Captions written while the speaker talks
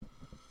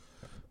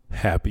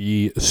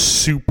Happy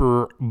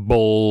Super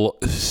Bowl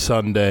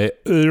Sunday.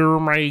 Oh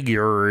my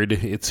God,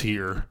 it's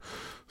here.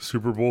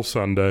 Super Bowl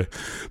Sunday.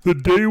 The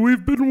day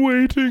we've been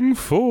waiting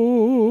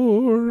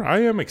for.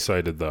 I am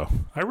excited, though.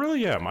 I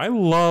really am.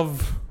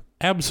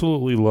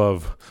 Absolutely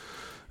love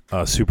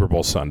Super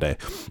Bowl Sunday.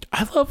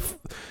 I'm going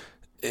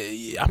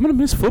to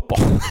miss football.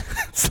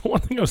 That's the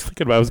one thing I was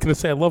thinking about. I was going to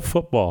say I love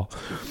football.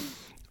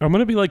 I'm going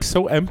to be like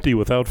so empty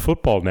without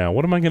football now.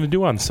 What am I going to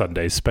do on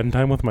Sundays? Spend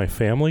time with my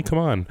family? Come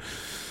on.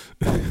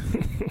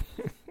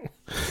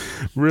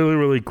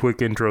 Really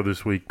quick intro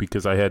this week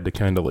because I had to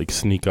kind of like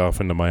sneak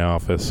off into my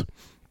office.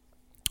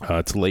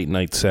 It's late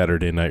night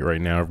Saturday night right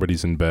now.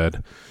 Everybody's in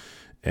bed.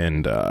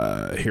 And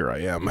here I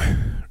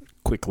am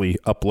quickly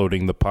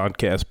uploading the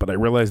podcast, but I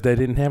realized I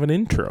didn't have an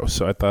intro,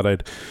 so I thought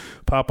I'd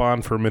pop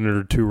on for a minute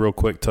or two real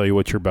quick, tell you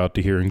what you're about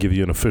to hear, and give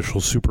you an official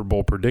Super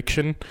Bowl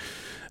prediction.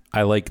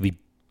 I like the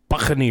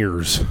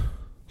Buccaneers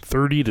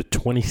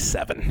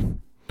 30-27.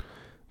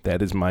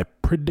 That is my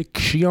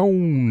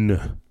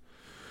prediction.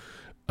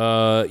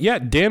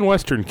 Dan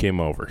Western came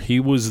over. He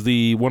was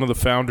one of the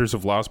founders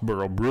of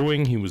Borough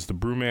Brewing. He was the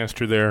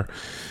brewmaster there.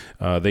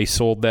 They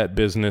sold that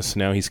business.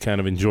 Now he's kind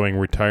of enjoying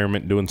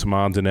retirement, doing some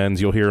odds and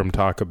ends. You'll hear him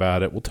talk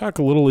about it. We'll talk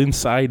a little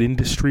inside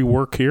industry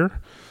work here.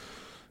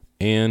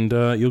 And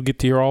you'll get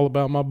to hear all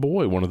about my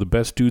boy, one of the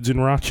best dudes in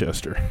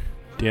Rochester,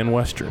 Dan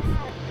Western,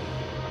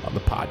 on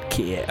the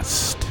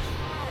podcast.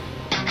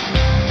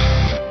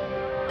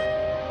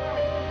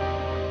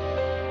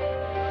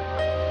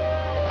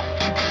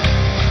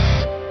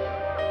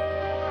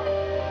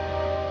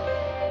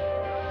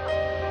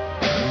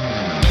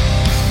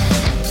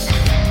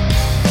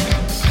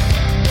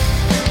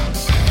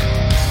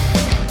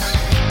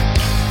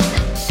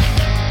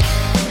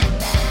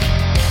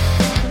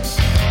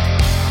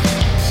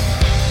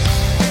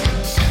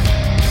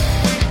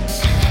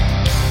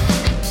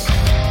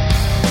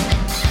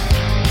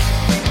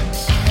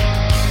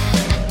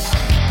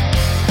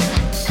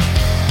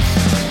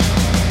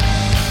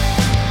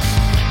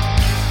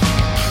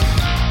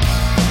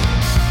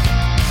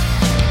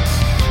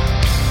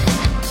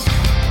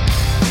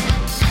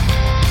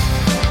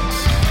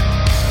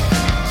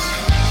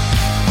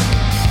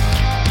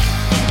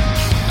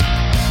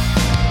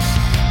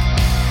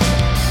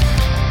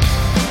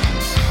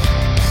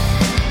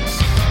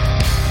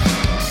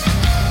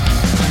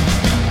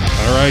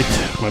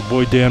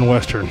 Boy, Dan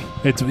Western.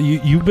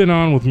 You've been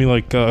on with me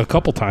like a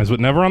couple times, but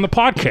never on the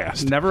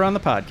podcast. Never on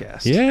the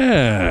podcast.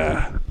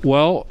 Yeah.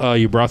 Well,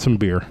 you brought some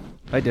beer.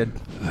 I did.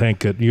 Thank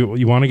good.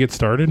 You want to get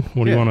started?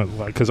 What do you want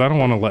to? Because I don't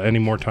want to let any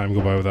more time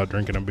go by without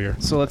drinking a beer.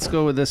 So let's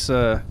go with this.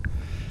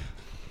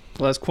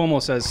 Well, as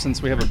Cuomo says,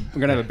 since we're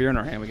gonna have a beer in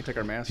our hand, we can take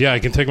our mask. Yeah, I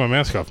can take my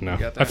mask off now.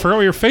 I forgot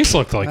what your face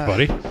looked like,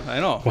 buddy. I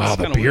know. Wow,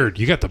 the beard. Weird.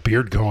 You got the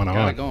beard going on.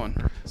 Got it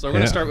going. So we're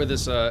gonna start with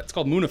this. It's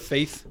called Moon of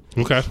Faith.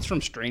 Okay. It's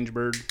from Strange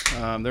Bird.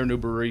 They're a new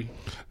brewery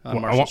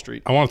on Marshall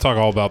Street. I want to talk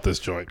all about this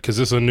joint because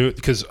this is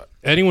because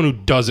anyone who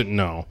doesn't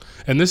know,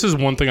 and this is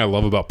one thing I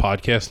love about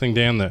podcasting,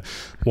 Dan, that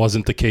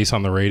wasn't the case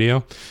on the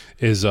radio,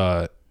 is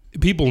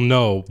people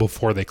know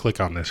before they click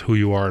on this who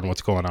you are and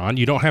what's going on.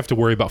 You don't have to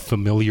worry about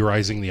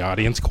familiarizing the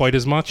audience quite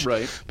as much,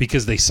 right?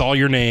 Because they saw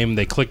your name,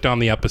 they clicked on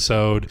the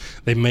episode,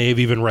 they may have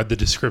even read the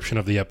description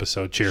of the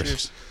episode.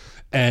 Cheers.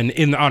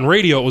 And on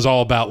radio, it was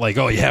all about like,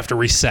 oh, you have to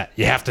reset.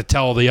 You have to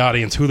tell the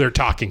audience who they're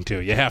talking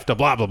to. You have to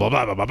blah, blah, blah,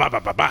 blah, blah, blah, blah,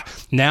 blah, blah.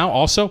 Now,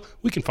 also,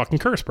 we can fucking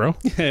curse, bro.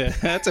 Yeah,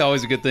 that's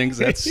always a good thing because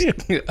that's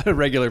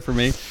regular for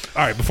me.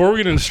 All right, before we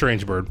get into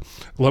Strange Bird,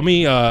 let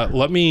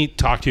me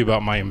talk to you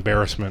about my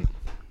embarrassment.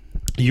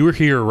 You are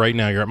here right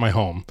now. You're at my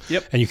home.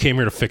 Yep. And you came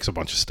here to fix a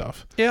bunch of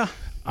stuff. Yeah.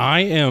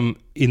 I am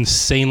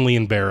insanely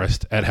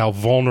embarrassed at how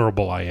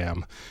vulnerable I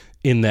am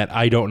in that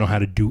I don't know how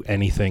to do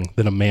anything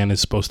that a man is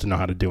supposed to know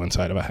how to do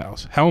inside of a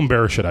house. How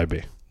embarrassed should I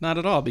be? Not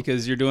at all,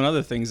 because you're doing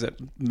other things that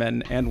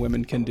men and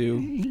women can do.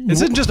 This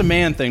isn't just a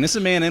man thing. This is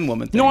a man and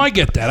woman thing. No, I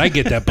get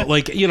that. But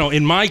like,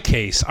 in my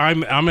case,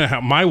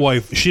 my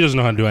wife, she doesn't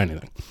know how to do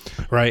anything,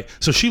 right?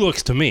 So she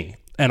looks to me,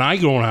 and I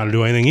don't know how to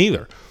do anything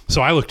either.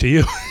 So I look to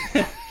you.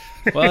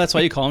 Well, that's why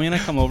you call me, and I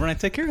come over and I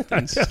take care of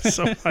things.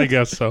 I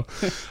guess so.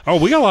 Oh,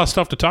 we got a lot of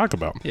stuff to talk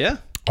about. Yeah.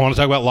 I want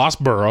to talk about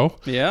Lost Borough.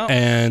 Yeah.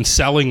 And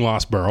selling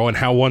Lost Borough and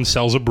how one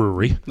sells a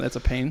brewery. That's a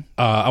pain.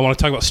 I want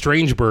to talk about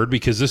Strange Bird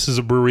because this is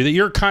a brewery that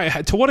you're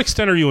to what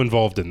extent are you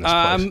involved in this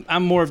place?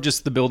 I'm more of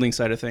just the building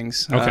side of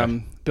things.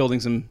 Okay. Building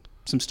some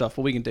stuff,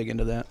 but we can dig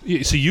into that.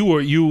 So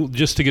you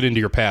just to get into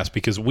your past,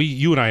 because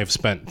you and I have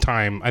spent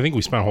time, I think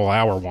we spent a whole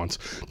hour once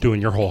doing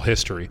your whole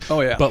history.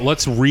 Oh yeah. But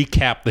let's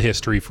recap the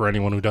history for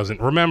anyone who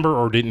doesn't remember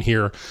or didn't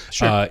hear.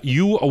 Sure.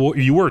 You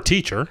were a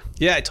teacher.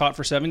 Yeah, I taught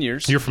for 7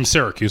 years. You're from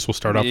Syracuse. We'll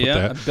start off with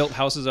that. I built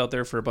houses out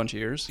there for a bunch of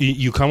years.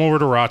 You come over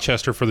to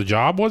Rochester for the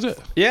job, was it?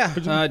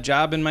 Yeah,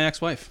 job and my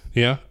ex-wife.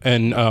 Yeah,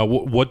 and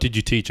what did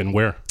you teach and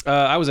where?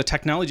 I was a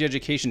technology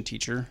education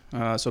teacher,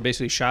 so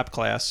basically shop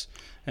class.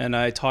 And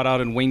I taught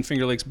out in Wayne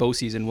Finger Lakes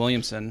BOCES in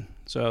Williamson.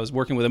 So I was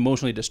working with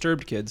emotionally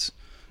disturbed kids,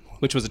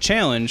 which was a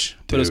challenge,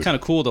 but it was kind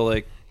of cool to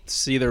like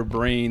see their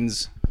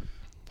brains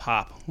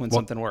pop when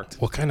something worked.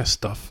 What kind of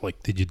stuff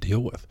did you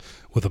deal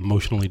with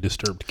emotionally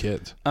disturbed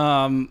kids?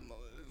 A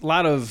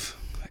lot of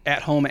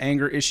at-home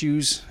anger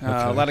issues.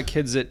 A lot of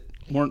kids that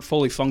weren't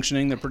fully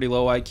functioning. They're pretty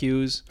low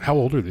IQs. How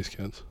old are these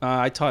kids?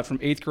 I taught from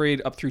 8th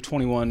grade up through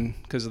 21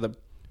 because of the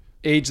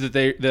age that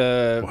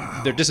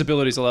their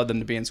disabilities allowed them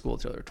to be in school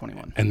until they were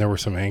 21. And there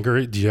was some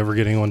anger. Did you ever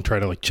get anyone try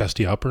to chest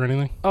you up or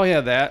anything? Oh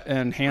yeah, that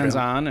and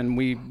hands-on, and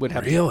we would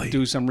have to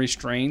do some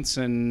restraints.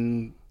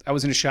 And I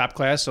was in a shop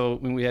class, so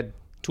when we had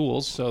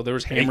tools, so there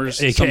was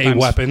hammers, AKA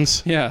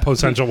weapons,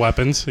 potential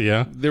weapons.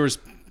 Yeah, there was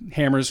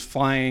hammers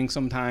flying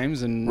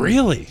sometimes, and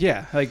really,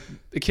 yeah, like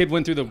the kid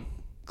went through the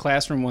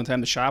classroom one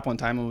time, the shop one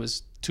time, and it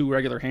was 2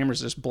 regular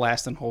hammers just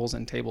blasting holes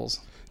in tables.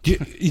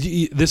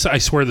 This, I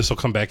swear this will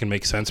come back and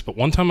make sense, but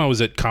one time I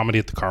was at Comedy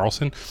at the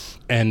Carlson,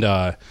 and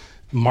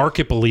Mark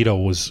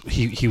Ippolito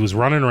he was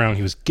running around,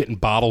 he was getting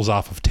bottles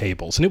off of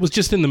tables, and it was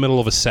just in the middle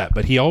of a set,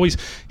 but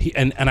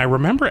and I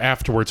remember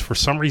afterwards, for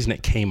some reason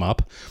it came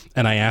up,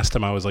 and I asked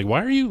him, I was like,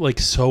 why are you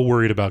so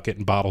worried about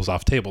getting bottles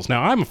off tables?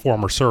 Now, I'm a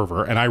former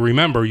server, and I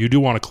remember you do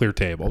want to clear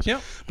tables,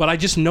 but I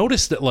just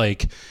noticed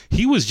that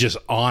he was just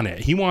on it.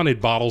 He wanted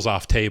bottles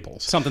off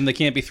tables. Something that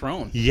can't be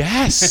thrown.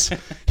 Yes.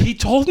 He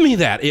told me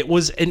that. It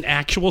was an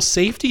actual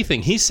safety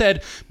thing. He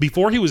said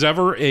before he was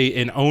ever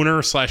an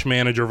owner /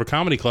 manager of a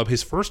comedy club,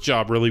 his first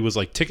job really was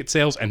ticket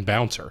sales and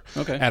bouncer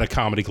at a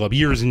comedy club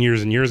years and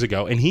years and years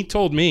ago. And he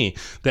told me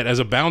that as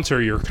a bouncer,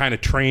 you're kind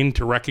of trained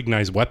to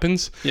recognize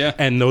weapons. Yeah.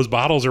 And those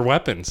bottles are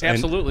weapons.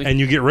 Absolutely. And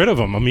you get rid of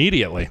them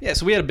immediately. Yeah.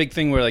 So we had a big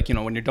thing where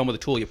when you're done with a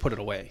tool, you put it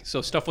away.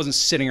 So stuff wasn't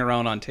sitting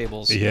around on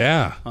tables.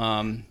 Yeah.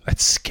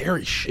 That's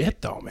scary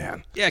shit though,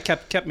 man. Yeah. It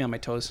kept me on my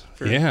toes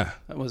for,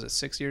 what was it,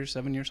 6 years,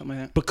 7 years, something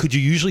like that. But could you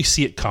usually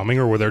see it coming,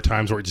 or were there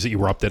times where it just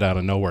erupted out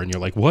of nowhere and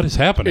you're like, what is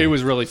happening? It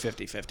was really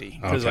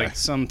 50-50. Because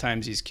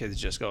sometimes these kids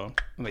just go,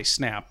 they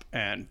snap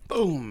and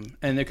boom.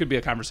 And there could be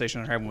a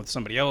conversation they're having with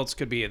somebody else.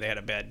 Could be they had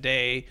a bad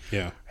day,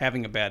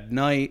 having a bad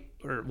night,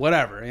 or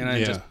whatever.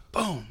 And just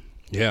boom.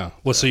 Yeah.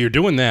 Well, so you're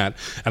doing that.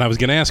 And I was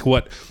going to ask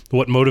what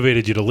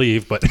motivated you to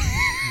leave, but...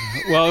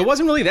 Well, it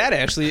wasn't really that,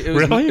 actually. It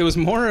was, really? It was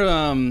more...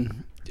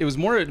 It was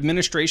more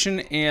administration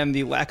and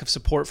the lack of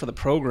support for the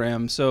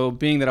program. So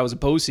being that I was a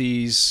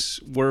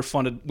BOCES,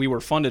 we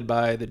were funded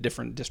by the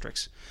different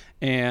districts.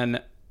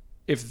 And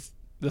if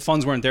the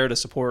funds weren't there to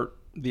support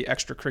the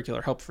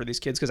extracurricular help for these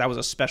kids, because I was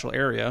a special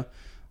area,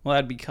 well,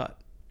 that'd be cut.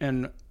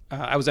 And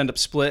I was end up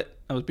split.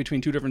 I was between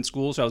 2 different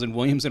schools. So I was in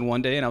Williamson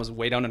one day, and I was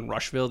way down in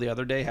Rushville the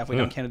other day, halfway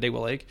down Canandaigua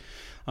Lake.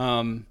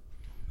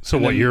 So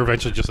what, you're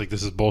eventually just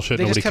this is bullshit,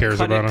 nobody cares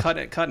about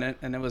it? Cutting it.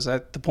 And it was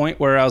at the point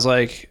where I was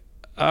like,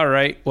 all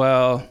right,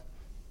 well,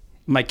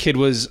 my kid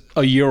was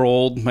a year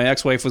old. My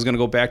ex-wife was going to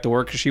go back to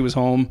work because she was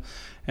home.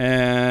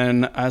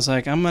 And I was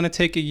like, I'm going to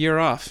take a year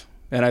off.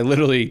 And I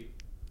literally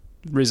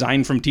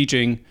resigned from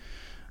teaching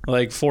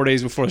 4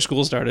 days before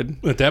school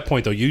started. At that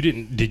point, though,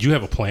 did you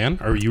have a plan,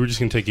 or you were just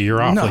going to take a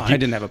year off? No, I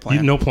didn't have a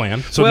plan. No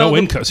plan. So no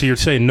income. So you're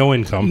saying no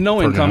income.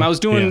 No income. Now. I was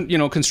doing,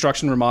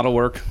 construction remodel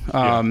work.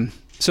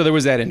 So there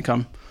was that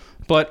income.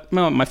 But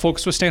my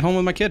focus was staying home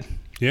with my kid.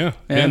 Yeah.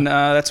 And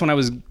that's when I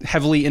was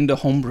heavily into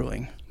home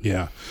brewing.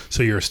 Yeah.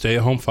 So you're a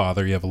stay-at-home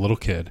father. You have a little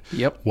kid.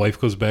 Yep.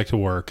 Wife goes back to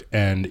work,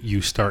 and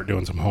you start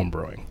doing some home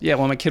brewing. Yeah.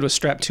 Well, my kid was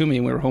strapped to me,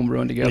 and we were home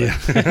brewing together.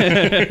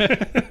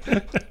 Yeah.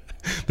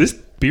 This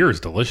beer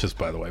is delicious,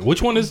 by the way.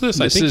 Which one is this?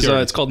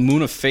 It's called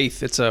Moon of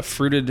Faith. It's a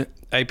fruited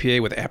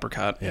IPA with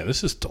apricot. Yeah,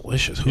 this is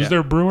delicious. Who's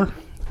their brewer?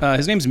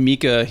 His name's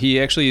Mika.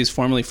 He actually is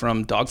formerly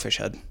from Dogfish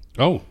Head.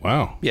 Oh,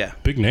 wow. Yeah.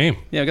 Big name.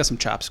 Yeah, I got some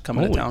chops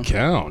coming to town. Holy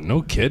cow.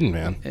 No kidding,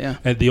 man. Yeah.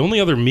 And the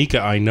only other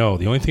Mika I know,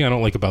 the only thing I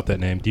don't like about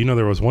that name, do you know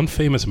there was one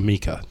famous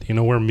Mika? Do you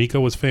know where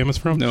Mika was famous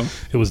from? No.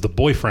 It was the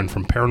boyfriend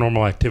from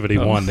Paranormal Activity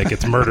 1 that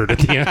gets murdered at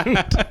the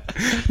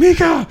end.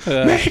 Mika!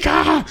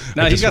 Mika!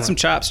 No, he's got some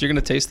chops. You're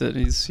going to taste it.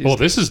 He's well,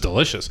 this is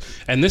delicious.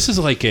 And this is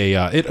like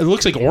it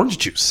looks like orange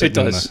juice. It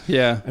does,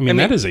 yeah. I mean,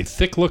 that is a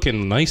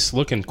thick-looking,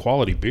 nice-looking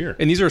qualty beer.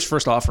 And these are his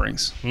first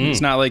offerings.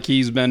 It's not like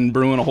he's been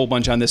brewing a whole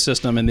bunch on this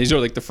system, and these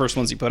are the first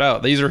ones he put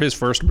out. These are his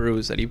first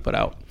brews that he put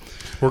out.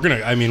 We're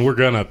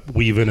gonna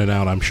weave in and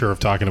out, I'm sure, of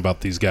talking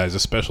about these guys,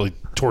 especially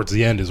towards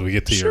the end as we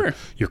get to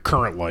your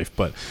current life.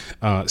 But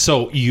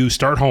so you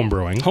start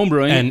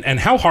homebrewing. And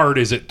how hard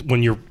is it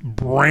when you're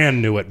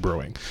brand new at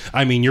brewing?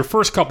 I mean, your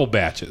first couple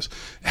batches.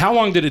 How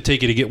long did it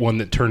take you to get one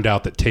that turned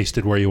out that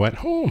tasted where you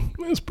went, oh,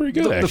 that's pretty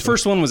good? The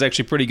first one was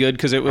actually pretty good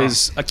because it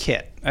was a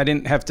kit. I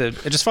didn't have to.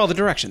 I just followed the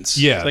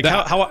directions. Yeah.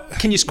 How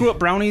can you screw up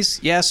brownies?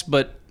 Yes,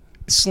 but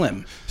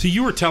slim. So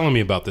you were telling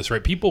me about this,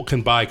 right? People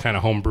can buy kind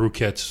of home brew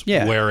kits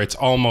where it's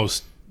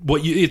almost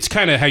it's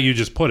kind of how you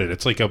just put it.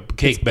 It's like a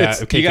cake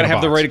bat. You got to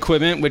have the right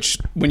equipment, which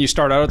when you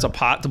start out, it's a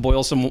pot to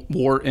boil some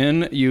wort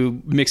in.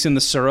 You mix in the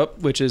syrup,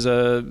 which is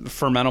a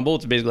fermentable.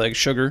 It's basically like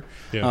sugar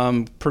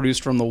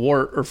produced from the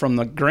wort or from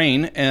the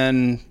grain,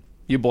 and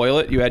you boil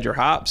it. You add your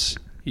hops.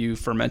 You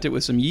ferment it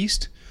with some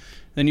yeast.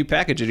 then you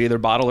package it, either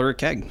bottle or a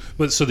keg.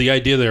 But so the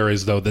idea there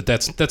is, though,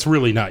 that's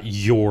really not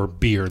your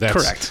beer. That's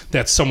correct.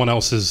 That's someone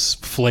else's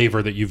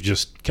flavor that you've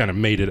just kind of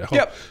made it at home.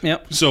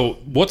 Yep. So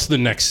what's the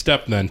next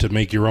step then to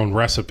make your own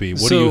recipe?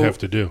 What do you have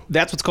to do?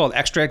 That's what's called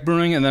extract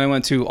brewing, and then I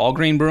went to all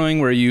grain brewing,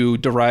 where you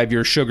derive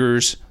your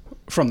sugars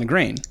from the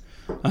grain,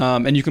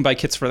 and you can buy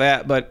kits for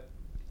that. But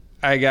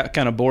I got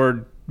kind of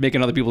bored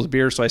making other people's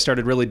beer, so I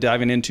started really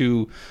diving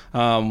into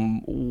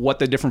what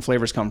the different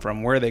flavors come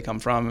from, where they come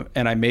from,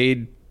 and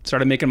I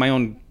started making my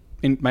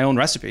own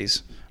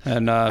recipes.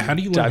 And how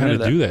do you learn how to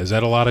do that? Is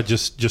that a lot of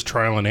just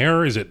trial and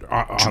error? Is it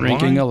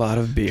drinking a lot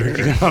of beer?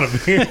 Drinking a lot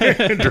of beer.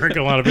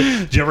 Drinking a lot of beer.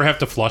 Did you ever have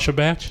to flush a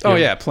batch? Oh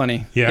yeah,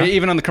 plenty. Yeah.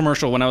 Even on the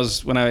commercial when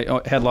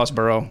I had Lost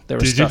Borough, there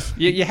was stuff.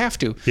 You have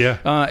to.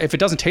 Yeah. If it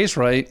doesn't taste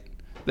right,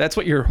 that's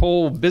what your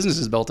whole business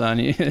is built on.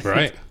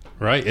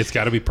 Right. It's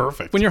got to be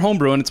perfect. When you're home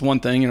brewing, it's one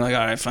thing. You're like,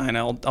 all right, fine,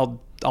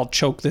 I'll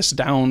choke this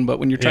down. But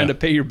when you're trying to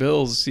pay your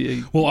bills,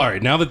 well, all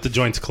right. Now that the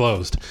joint's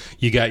closed,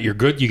 you got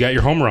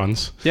your home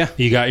runs. Yeah.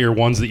 You got your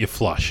ones that you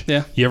flush.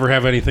 Yeah. You ever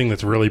have anything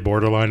that's really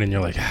borderline, and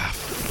you're like,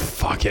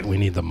 fuck it, we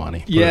need the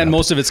money. Yeah, and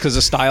most of it's because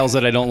of styles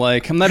that I don't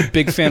like. I'm not a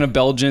big fan of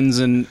Belgians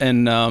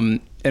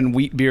and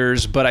wheat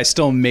beers, but I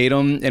still made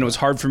them, and it was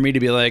hard for me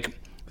to be like,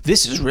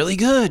 this is really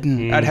good.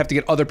 And I'd have to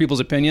get other people's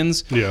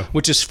opinions,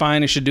 which is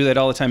fine. I should do that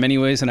all the time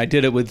anyways. And I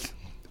did it with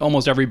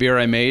almost every beer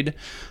I made.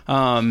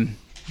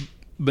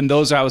 But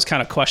those I was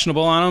kind of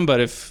questionable on them.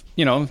 But if,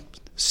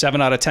 7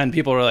 out of 10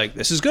 people are like,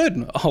 this is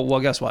good. Oh, well,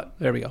 guess what?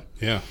 There we go.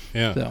 Yeah.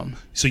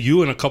 So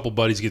you and a couple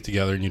buddies get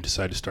together and you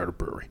decide to start a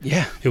brewery.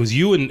 Yeah. It was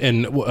you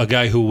and a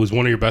guy who was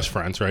one of your best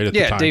friends, right? At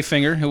the time. Dave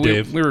Finger.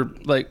 Dave.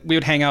 We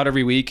would hang out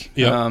every week.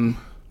 Yeah.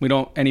 We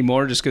don't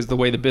anymore just because the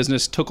way the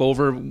business took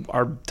over,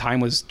 our time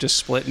was just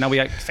split. Now we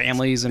got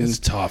families. And it's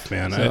tough,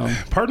 man. So.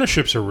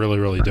 Partnerships are really,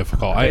 really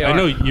difficult. I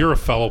know you're a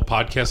fellow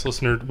podcast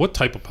listener. What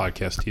type of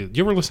podcast do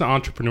you ever listen to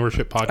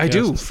entrepreneurship podcasts? I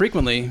do,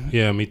 frequently.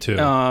 Yeah, me too.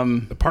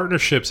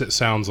 Partnerships, it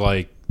sounds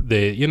like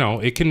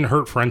it can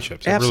hurt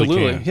friendships. It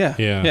absolutely. Really can.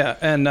 Yeah.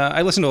 And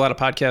I listen to a lot of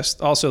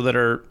podcasts also that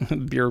are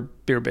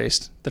beer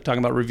based. They're talking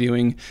about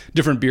reviewing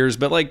different beers,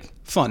 but like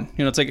fun.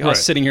 It's like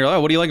us sitting here.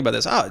 Oh, what do you like about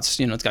this? Oh, it's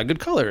it's got good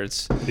color.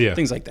 It's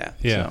things like that.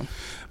 Yeah. So.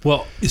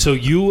 Well, so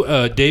you,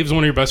 Dave's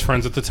one of your best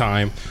friends at the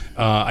time.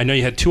 I know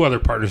you had 2 other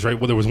partners, right?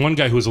 Well, there was one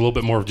guy who was a little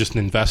bit more of just an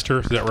investor.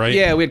 Is that right?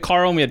 Yeah, we had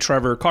Carl and we had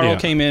Trevor. Carl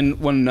came in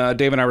when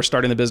Dave and I were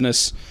starting the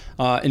business,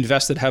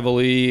 invested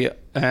heavily,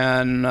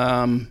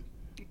 and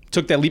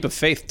took that leap of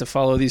faith to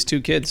follow these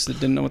 2 kids that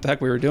didn't know what the heck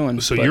we were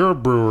doing. So you're a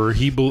brewer.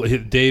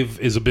 Dave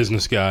is a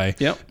business guy.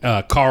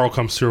 Yep. Carl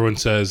comes through and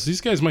says, "These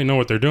guys might know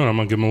what they're doing. I'm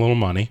gonna give them a little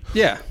money."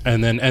 Yeah.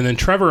 And then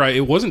Trevor.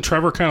 It wasn't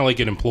Trevor kind of like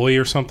an employee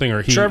or something,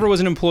 or he. Trevor was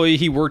an employee.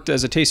 He worked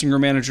as a tasting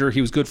room manager. He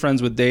was good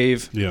friends with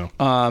Dave. Yeah.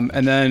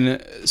 And then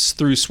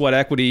through sweat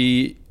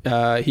equity,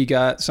 he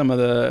got some of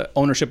the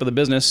ownership of the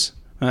business,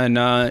 and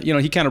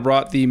he kind of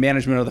brought the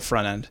management of the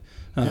front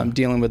end,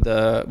 dealing with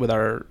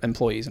our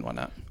employees and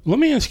whatnot. Let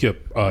me ask you,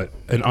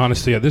 and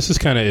honestly, this is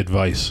kind of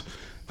advice.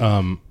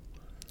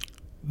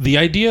 The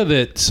idea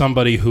that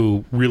somebody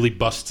who really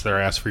busts their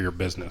ass for your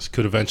business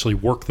could eventually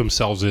work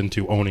themselves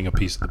into owning a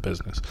piece of the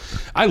business.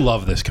 I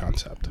love this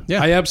concept.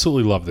 Yeah. I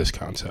absolutely love this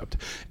concept.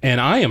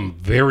 And I am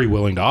very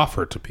willing to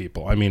offer it to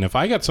people. I mean, if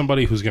I got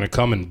somebody who's going to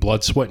come in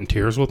blood, sweat, and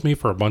tears with me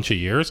for a bunch of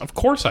years, of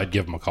course I'd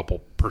give them a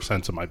couple %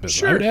 of my business.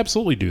 Sure. I would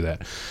absolutely do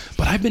that.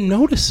 But I've been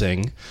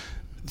noticing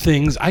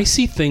I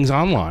see things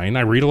online.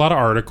 I read a lot of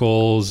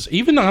articles,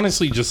 even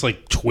honestly, just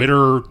like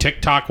Twitter,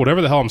 TikTok, whatever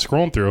the hell I'm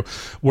scrolling through,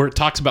 where it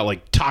talks about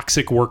like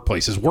toxic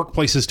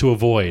workplaces to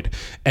avoid.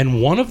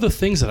 And one of the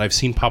things that I've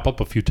seen pop up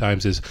a few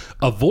times is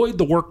avoid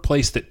the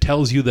workplace that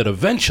tells you that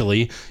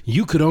eventually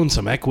you could own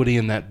some equity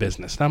in that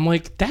business. And I'm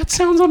like, that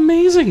sounds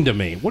amazing to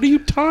me. What are you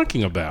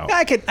talking about?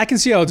 I can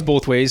see how it's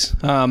both ways.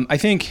 I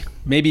think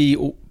maybe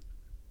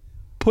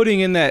putting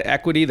in that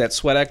equity, that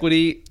sweat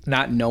equity,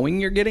 not knowing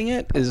you're getting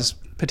it is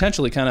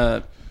potentially kind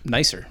of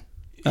nicer.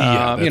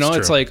 Yeah, that's true.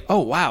 It's like, oh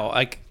wow,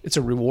 like it's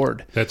a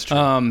reward. That's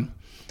true.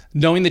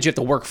 Knowing that you have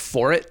to work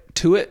for it,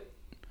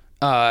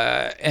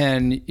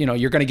 and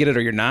you're going to get it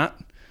or you're not.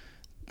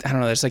 I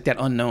don't know. There's like that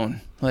unknown.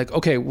 Like,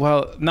 okay,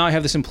 well now I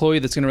have this employee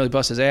that's going to really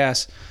bust his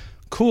ass.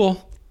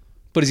 Cool,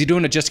 but is he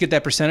doing it just to get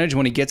that percentage?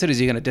 When he gets it, is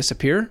he going to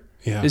disappear?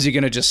 Yeah. Is he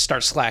going to just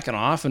start slacking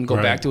off and go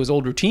back to his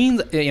old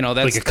routines? That's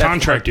like a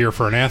contract year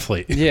for an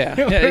athlete. Yeah,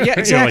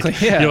 exactly.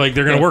 You're like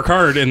they're going to work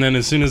hard, and then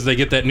as soon as they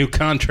get that new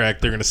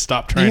contract, they're going to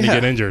stop trying to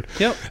get injured.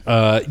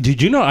 Yep.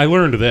 Did you know I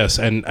learned this,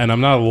 and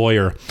I'm not a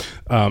lawyer,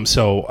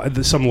 so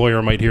some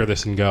lawyer might hear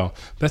this and go,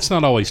 "That's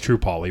not always true,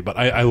 Pauly." But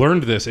I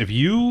learned this: if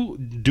you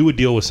do a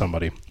deal with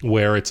somebody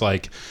where it's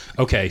like,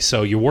 okay,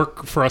 so you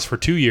work for us for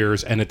 2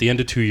 years, and at the end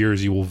of 2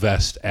 years, you will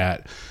vest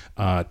at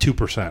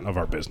 2% of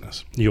our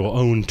business. You will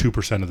own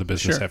 2% of the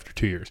business after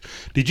 2 years.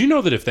 Did you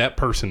know that if that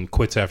person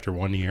quits after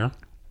 1 year,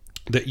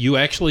 that you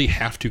actually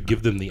have to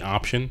give them the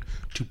option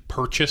to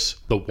purchase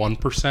the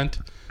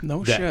 1%.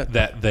 No that, shit.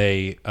 That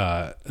they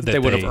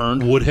would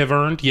have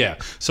earned. Yeah.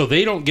 So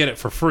they don't get it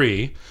for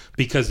free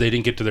because they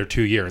didn't get to their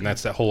 2 year, and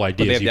that's that whole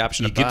idea. But they have the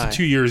option to buy. You get to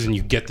 2 years and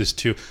you get this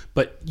too,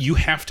 but you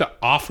have to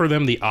offer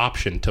them the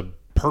option to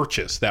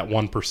purchase that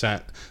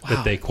 1%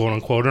 that they quote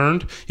unquote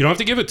earned. You don't have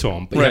to give it to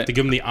them, but you have to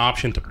give them the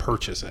option to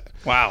purchase it.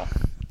 Wow.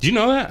 Do you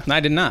know that?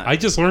 I did not. I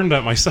just learned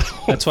that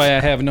myself. That's why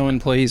I have no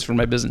employees for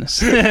my business.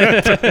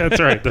 That's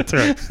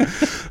right.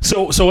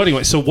 So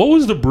anyway, so what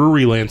was the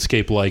brewery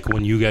landscape like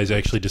when you guys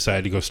actually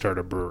decided to go start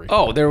a brewery?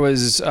 Oh, there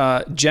was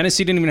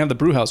Genesee didn't even have the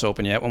brew house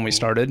open yet when we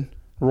started.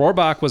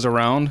 Rohrbach was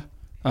around.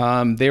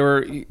 They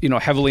were,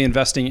 heavily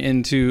investing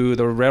into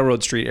the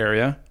Railroad Street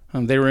area.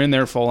 They were in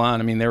there full on.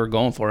 I mean, they were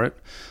going for it.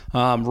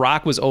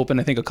 Rock was open,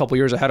 I think, a couple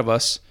years ahead of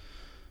us.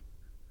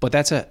 But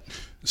that's it.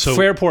 So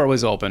Fairport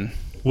was open.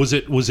 Was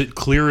it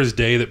clear as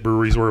day that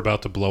breweries were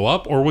about to blow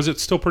up, or was it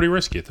still pretty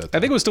risky at that time?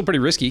 I think it was still pretty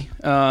risky.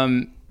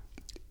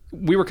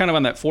 We were kind of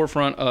on that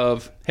forefront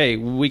of, hey,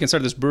 we can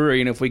start this brewery,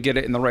 and if we get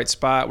it in the right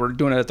spot, we're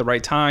doing it at the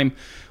right time,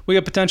 we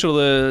got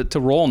potential to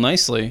roll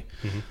nicely.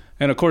 Mm-hmm.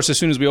 And of course, as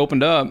soon as we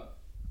opened up,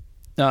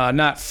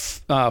 not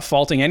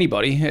faulting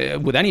anybody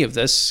with any of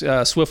this.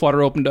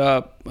 Swiftwater opened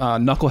up.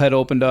 Knucklehead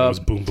opened up. It was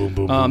boom, boom,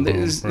 boom, boom, boom.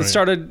 It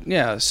started,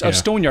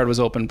 Stoneyard was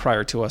open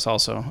prior to us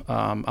also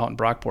out in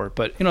Brockport.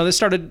 But,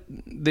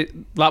 a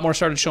lot more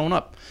started showing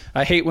up.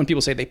 I hate when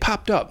people say they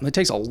popped up. It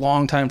takes a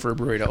long time for a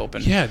brewery to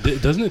open. Yeah,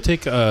 doesn't it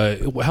take,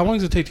 how long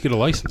does it take to get a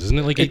license? Isn't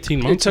it like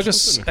 18 months? It took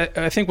us,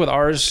 I think with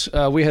ours,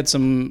 we had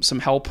some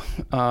help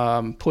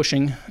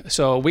pushing.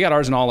 So we got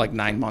ours in all like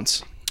 9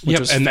 months.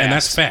 Yep, and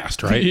that's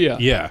fast, right?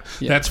 Yeah.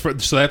 That's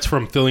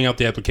from filling out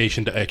the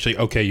application to actually,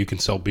 okay, you can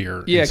sell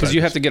beer. Yeah, because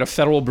you have to get a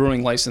federal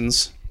brewing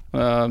license.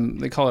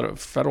 They call it a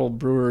federal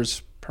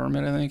brewer's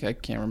permit, I think. I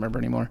can't remember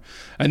anymore.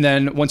 And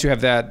then once you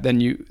have that, then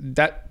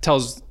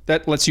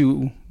that lets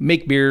you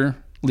make beer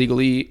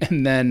legally,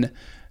 and then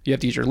you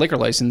have to use your liquor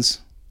license,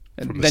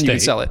 and then you can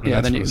sell it.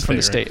 Yeah, then from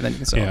the state, and then you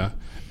can sell it.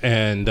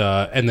 And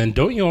then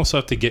don't you also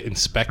have to get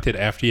inspected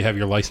after you have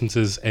your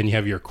licenses and you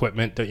have your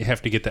equipment? Don't you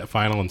have to get that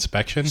final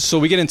inspection? So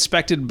we get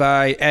inspected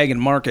by Ag and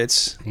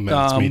Markets,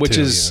 which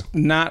is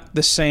not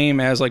the same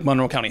as like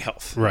Monroe County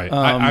Health. Right.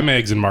 I'm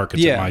Ags and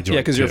Markets at my joint.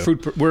 Yeah,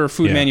 because we're a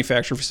food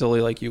manufacturer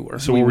facility like you were.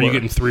 So were you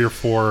getting 3 or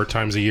 4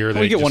 times a year?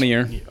 We get one a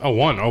year. Oh,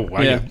 one. Oh,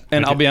 wow. Yeah.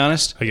 I'll be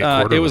honest,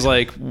 it was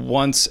like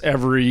once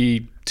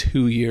every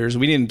 2 years.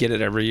 We didn't get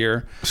it every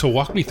year. So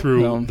walk me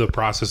through the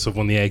process of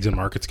when the Eggs and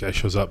Markets guy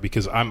shows up,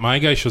 because my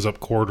guy shows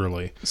up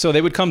quarterly. So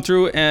they would come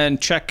through and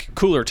check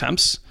cooler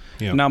temps.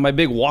 Yeah. Now my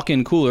big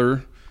walk-in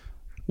cooler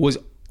was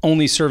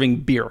only serving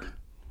beer.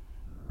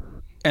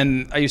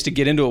 And I used to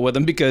get into it with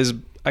them because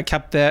I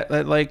kept that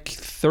at like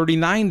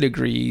 39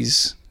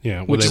 degrees.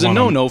 Yeah, which is a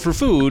no-no for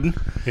food.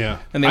 Yeah,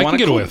 and I can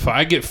get away with.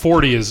 I get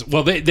 40 is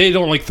they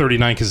don't like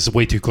 39 because it's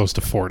way too close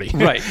to 40.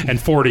 Right,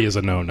 and 40 is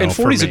a no-no. And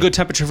 40 is a good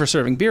temperature for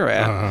serving beer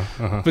at,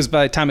 because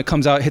by the time it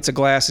comes out, hits a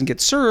glass, and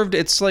gets served,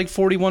 it's like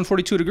 41,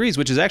 42 degrees,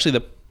 which is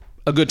actually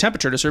a good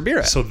temperature to serve beer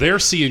at. So they're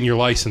seeing your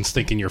license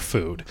thinking you're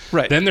food.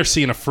 Right. Then they're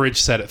seeing a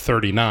fridge set at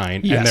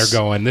 39, and they're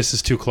going, this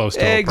is too close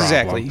to a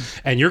problem.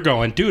 And you're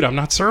going, dude, I'm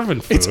not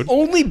serving food. It's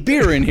only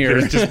beer in here.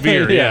 It's just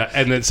beer, yeah.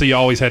 And then so you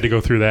always had to go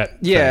through that.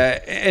 Yeah,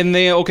 and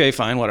they, okay,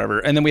 fine, whatever.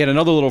 And then we had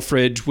another little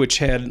fridge which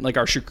had like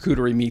our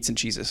charcuterie meats and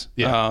cheeses.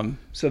 Yeah.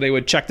 So they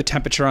would check the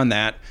temperature on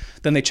that.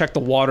 Then they check the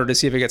water to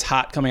see if it gets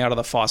hot coming out of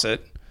the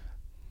faucet.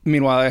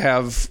 Meanwhile, I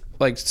have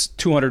like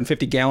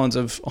 250 gallons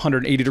of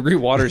 180 degree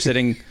water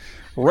sitting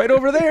right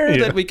over there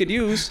that we could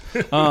use.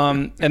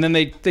 And then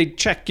they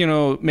check,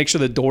 make sure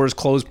the doors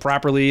close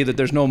properly, that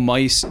there's no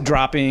mice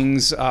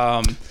droppings.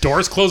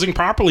 Doors closing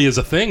properly is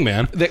a thing,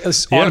 man.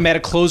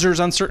 Automatic closures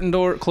on certain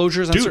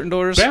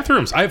doors.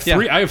 Bathrooms.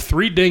 I have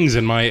 3 dings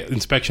in my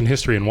inspection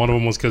history, and one of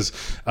them was because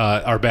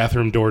our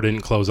bathroom door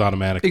didn't close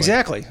automatically.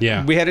 Exactly.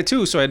 Yeah. We had it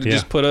too, so I had to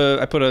just put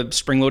a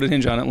spring-loaded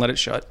hinge on it and let it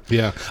shut.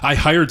 Yeah. I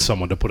hired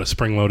someone to put a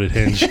spring-loaded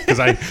hinge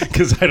because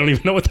I don't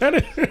even know what that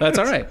is. That's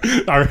all right.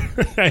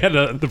 I had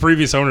the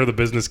previous owner of the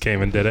business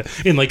came and did it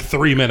in like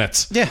 3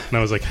 minutes. Yeah. And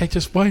I was like, hey,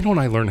 why don't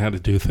I learn how to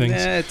do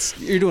things?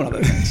 You're doing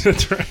other things.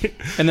 That's right.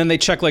 And then they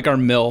check like our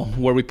mill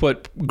where we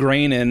put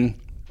grain in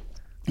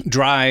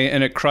dry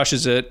and it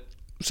crushes it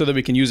so that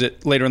we can use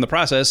it later in the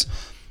process.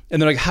 And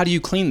they're like, how do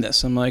you clean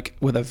this? I'm like,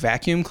 with a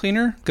vacuum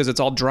cleaner? Because it's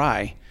all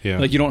dry. Yeah.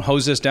 Like, you don't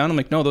hose this down? I'm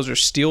like, no, those are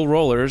steel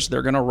rollers.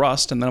 They're going to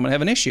rust and then I'm going to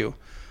have an issue.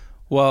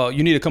 Well,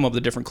 you need to come up with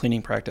a different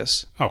cleaning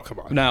practice. Oh, come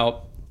on.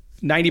 Now,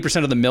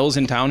 90% of the mills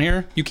in town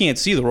here, you can't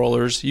see the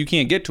rollers. You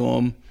can't get to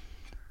them.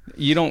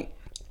 They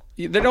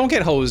don't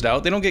get hosed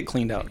out. They don't get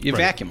cleaned out. You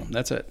vacuum them.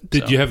 That's it.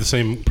 Did you have the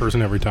same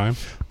person every time?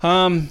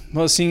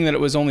 Well, seeing that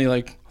it was only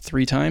like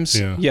 3 times,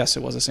 yes,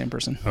 it was the same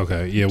person.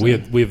 Okay. Yeah, we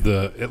have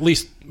at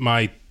least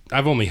my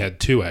I've only had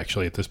 2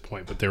 actually at this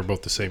point, but they were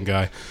both the same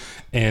guy.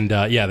 And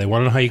they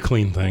want to know how you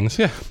clean things.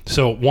 Yeah.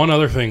 So one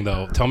other thing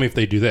though, tell me if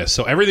they do this.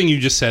 So everything you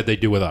just said they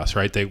do with us,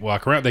 right? They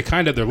walk around.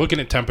 They're looking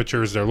at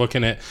temperatures.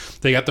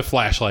 They got the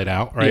flashlight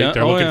out, right? Yeah.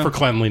 They're looking for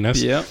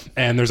cleanliness. Yeah.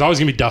 And there's always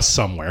gonna be dust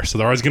somewhere. So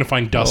they're always gonna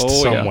find dust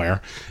somewhere.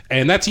 Yeah.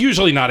 And that's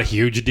usually not a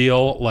huge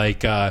deal.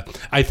 Like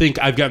I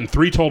think I've gotten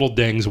 3 total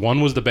dings.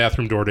 One was the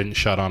bathroom door didn't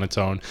shut on its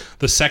own.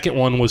 The second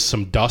one was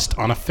some dust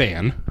on a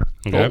fan.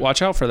 Okay. Oh,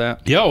 watch out for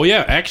that.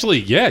 Yeah,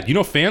 actually,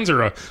 fans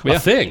are a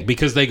thing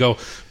because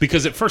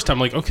at first I'm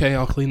like, okay,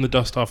 I'll clean the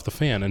dust off the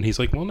fan. And he's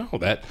like, well, no,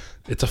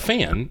 it's a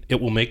fan.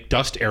 It will make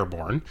dust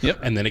airborne.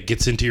 Yep. And then it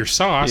gets into your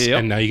sauce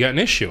and now you got an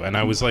issue. And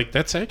I was like,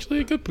 that's actually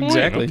a good point.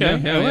 Exactly.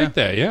 Okay, I like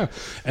that. Yeah.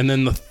 And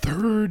then the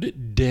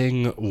third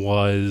ding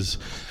was,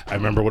 I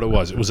remember what it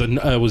was. It was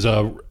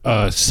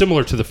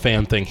similar to the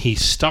fan thing. He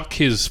stuck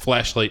his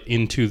flashlight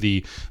into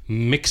the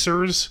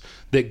mixers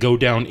that go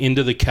down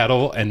into the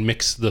kettle and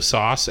mix the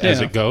sauce as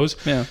it goes.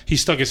 Yeah. He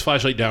stuck his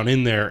flashlight down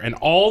in there, and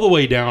all the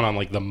way down on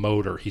like the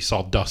motor, he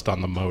saw dust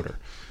on the motor.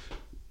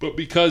 But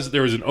because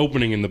there was an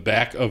opening in the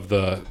back of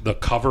the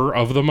cover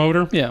of the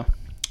motor,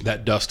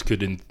 that dust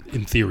could in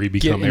theory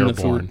become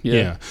airborne.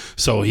 Yeah.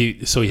 So he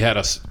had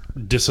us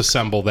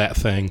disassemble that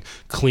thing,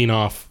 clean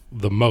off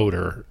the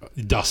motor,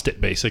 dust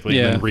it basically,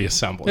 and then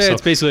reassemble. Yeah, so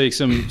it's basically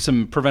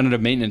some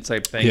preventative maintenance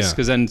type things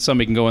because then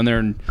somebody can go in there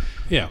and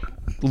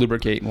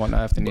lubricate and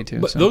whatnot if they need to.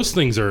 But those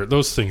things are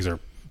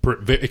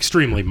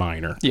extremely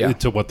minor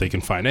to what they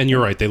can find. And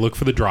you're right, they look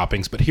for the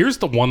droppings. But here's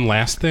the one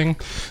last thing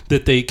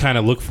that they kind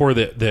of look for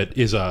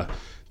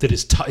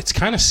it's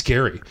kind of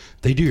scary.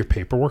 They do your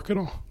paperwork at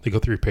all? They go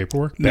through your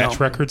paperwork,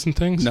 batch records and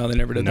things? No, they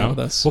never did that with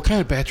us. What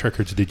kind of batch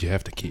records did you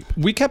have to keep?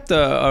 We kept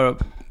so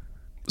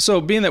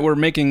being that we're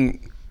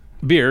making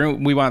beer,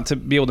 we want to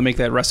be able to make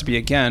that recipe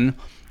again.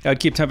 I'd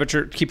keep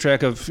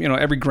track of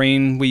every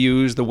grain we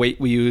use, the weight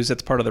we use.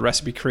 That's part of the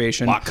recipe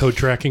creation. Lot code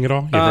tracking at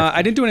all?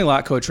 I didn't do any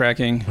lot code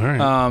tracking. All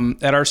right.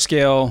 At our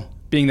scale,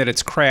 being that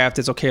it's craft,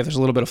 it's okay if there's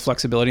a little bit of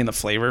flexibility in the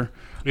flavor.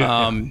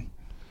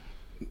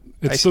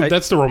 That's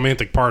the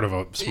romantic part of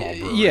a small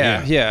brewery.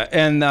 Yeah.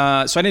 And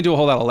so I didn't do a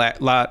whole lot of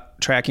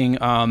lot tracking.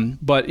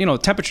 But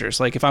temperatures,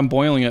 like if I'm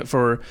boiling it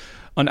for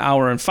an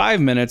hour and 5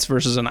 minutes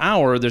versus an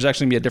hour, there's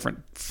actually gonna be a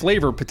different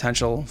flavor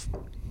potential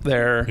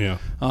there. Yeah.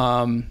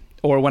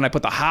 Or when I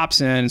put the hops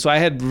in. So I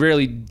had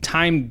really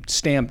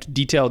time-stamped,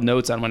 detailed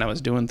notes on when I was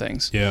doing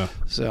things. Yeah.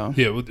 So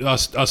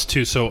us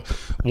too. So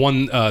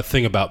one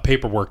thing about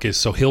paperwork is,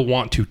 so he'll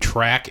want to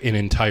track an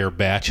entire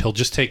batch. He'll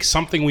just take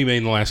something we made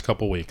in the last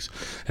couple of weeks,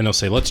 and he'll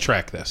say, let's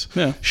track this.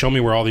 Yeah. Show me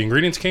where all the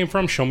ingredients came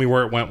from. Show me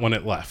where it went when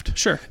it left.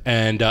 Sure.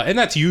 And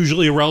that's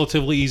usually a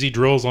relatively easy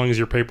drill as long as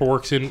your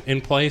paperwork's in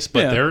place.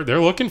 But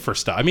they're looking for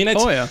stuff. I mean, I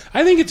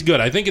think it's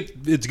good. I think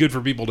it's good for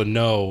people to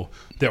know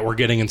that we're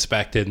getting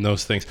inspected and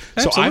those things.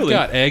 Absolutely. So I've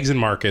got eggs and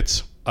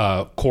markets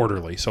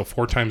quarterly, so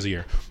 4 times a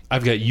year.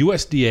 I've got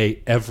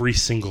USDA every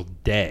single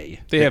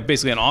day. They have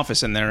basically an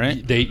office in there,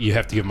 right? You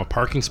have to give them a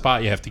parking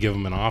spot. You have to give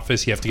them an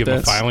office. You have to give them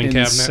a filing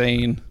cabinet. That's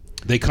insane.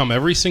 They come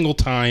every single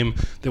time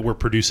that we're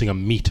producing a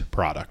meat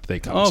product. They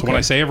come. Okay. So when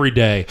I say every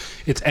day,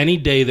 it's any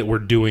day that we're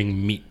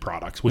doing meat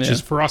products, which is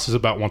for us is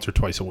about once or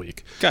twice a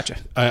week. Gotcha.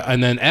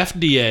 And then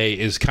FDA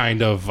is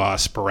kind of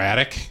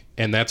sporadic,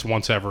 and that's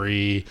once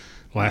every.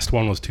 Last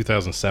one was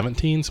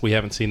 2017, so we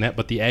haven't seen that.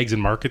 But the eggs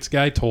and markets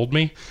guy told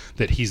me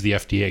that he's the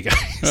FDA guy.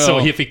 So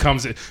if he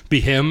comes, be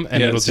him,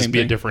 and it'll just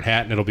be a different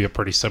hat, and it'll be a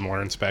pretty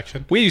similar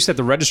inspection. We used to have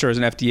to register as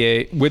an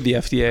FDA with the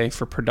FDA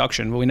for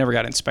production, but we never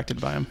got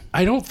inspected by them.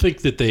 I don't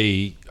think that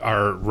they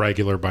are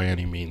regular by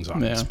any means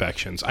on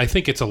inspections. I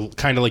think it's a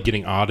kind of like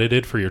getting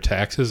audited for your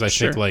taxes. I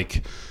think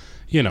like.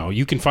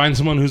 You can find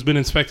someone who's been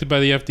inspected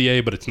by the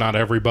FDA, but it's not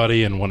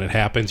everybody. And when it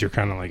happens, you're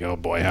kind of like, oh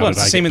boy, how did I get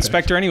it's the same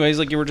inspector anyways,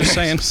 like you were just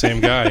saying. Same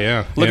guy,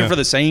 yeah. Looking for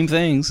the same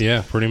things.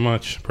 Yeah, pretty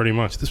much.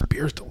 This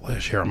beer's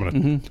delicious. Here,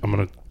 I'm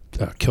gonna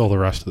kill the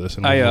rest of this.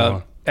 And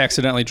I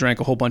accidentally drank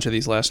a whole bunch of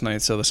these last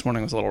night, so this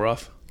morning was a little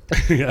rough.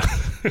 Yeah.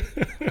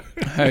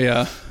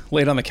 I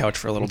laid on the couch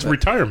for a little bit. It's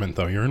retirement,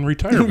 though. You're in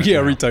retirement. Yeah,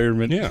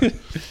 retirement. Yeah.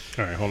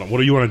 All right, hold on. What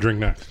do you want to drink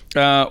next?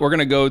 We're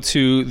gonna go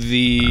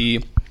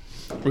to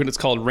it's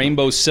called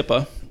Rainbow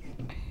Sippa.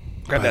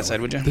 Grab that side,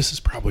 would you? This is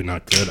probably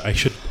not good.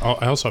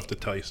 I also have to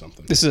tell you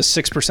something. This is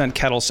a 6%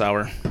 kettle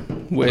sour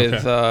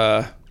with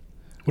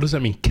what does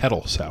that mean,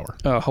 kettle sour?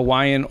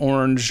 Hawaiian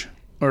orange,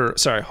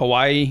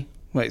 Hawaii.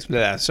 Wait,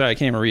 sorry, I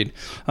can't even read.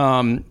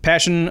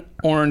 Passion,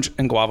 orange,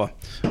 and guava.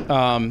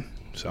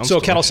 So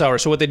kettle sour.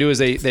 So what they do is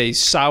they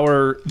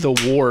sour the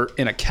wort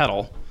in a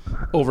kettle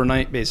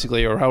overnight,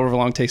 basically, or however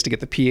long it takes to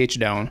get the pH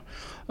down.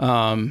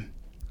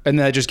 And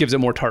that just gives it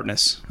more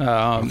tartness.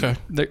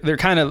 They're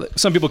kind of,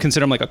 some people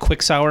consider them like a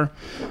quick sour,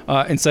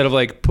 instead of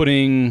like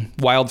putting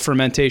wild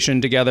fermentation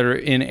together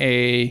in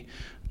a,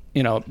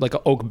 like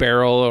an oak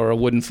barrel or a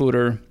wooden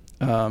foeder.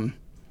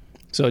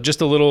 So just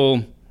a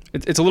little,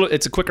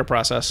 it's a quicker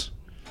process.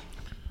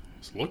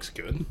 This looks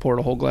good. Poured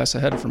a whole glass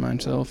ahead for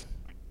myself.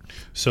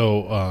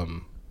 So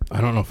I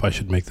don't know if I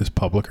should make this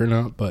public or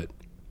not, but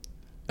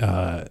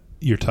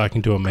you're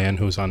talking to a man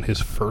who's on his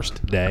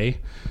first day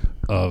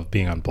of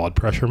being on blood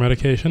pressure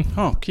medication.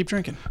 Oh, keep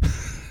drinking.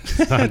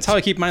 That's how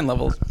I keep mine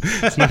leveled.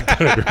 It's not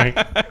good, right?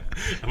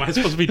 Am I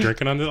supposed to be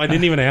drinking on this? I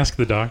didn't even ask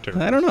the doctor.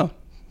 I don't know.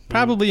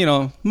 Probably,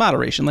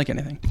 moderation, like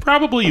anything.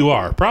 Probably you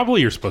are.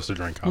 Probably you're supposed to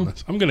drink on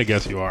this. I'm going to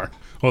guess you are.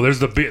 Well, there's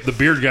the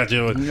beard got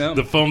you. Yeah.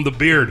 The foam, the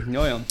beard.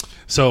 Oh, yeah.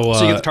 So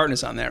you get the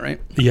tartness on that, right?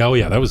 Yeah, oh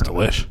yeah, that was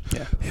delish.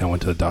 Yeah. I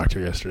went to the doctor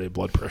yesterday.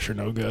 Blood pressure,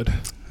 no good.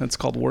 That's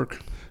called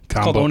work. It's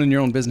called owning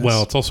your own business.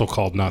 Well, it's also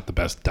called not the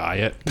best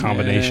diet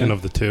combination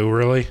of the two,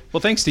 really. Well,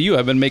 thanks to you,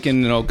 I've been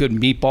making good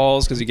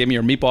meatballs because you gave me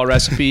your meatball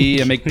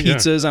recipe. I make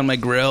pizzas on my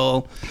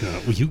grill.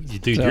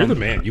 Dude, you're the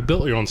man. You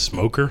built your own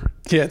smoker.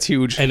 Yeah, it's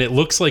huge. And it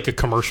looks like a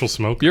commercial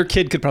smoker. Your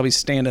kid could probably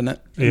stand in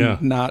it and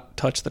not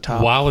touch the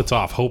top. While it's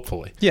off,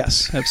 hopefully.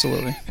 Yes,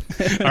 absolutely.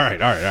 All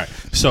right.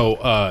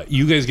 So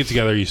you guys get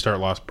together, you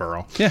start Lost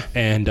Borough. Yeah.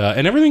 And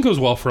everything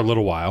goes well for a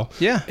little while.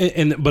 Yeah.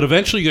 But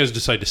eventually you guys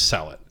decide to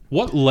sell it.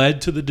 What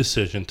led to the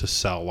decision to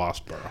sell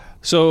Lost Borough?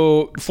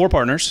 So 4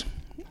 partners.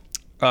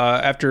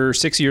 After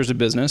 6 years of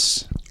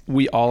business,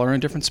 we all are in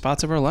different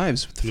spots of our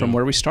lives from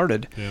where we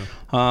started.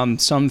 Yeah.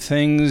 Some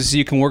things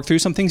you can work through,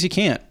 some things you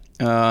can't.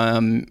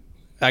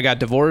 I got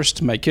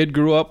divorced. My kid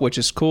grew up, which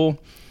is cool.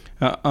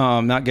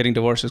 Not getting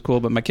divorced is cool,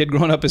 but my kid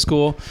growing up is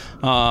cool.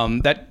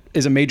 That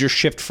is a major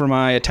shift for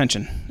my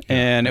attention.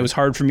 And it was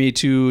hard for me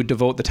to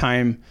devote the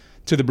time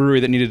to the brewery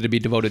that needed to be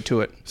devoted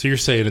to it. So you're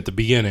saying at the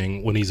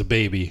beginning, when he's a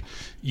baby,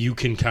 you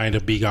can kind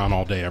of be gone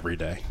all day, every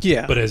day.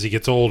 Yeah. But as he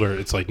gets older,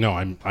 it's like, no,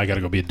 I got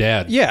to go be a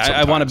dad. Yeah,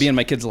 I want to be in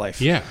my kid's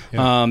life. Yeah.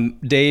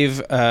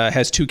 Dave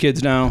has 2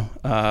 kids now,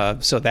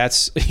 so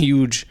that's a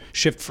huge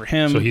shift for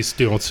him. So he's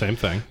doing the same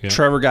thing. Yeah.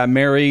 Trevor got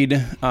married,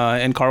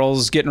 and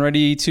Carl's getting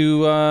ready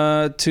to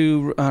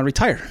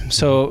retire.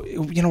 So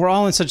we're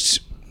all in such.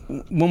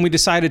 When we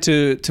decided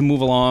to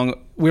move along,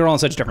 we were all in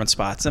such different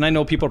spots. And I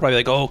know people are probably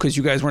like, oh, because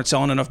you guys weren't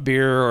selling enough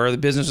beer or the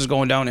business is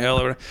going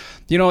downhill. Or,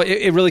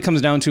 it really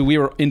comes down to we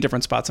were in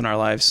different spots in our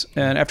lives.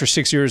 And after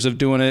 6 years of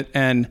doing it,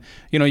 and,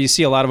 you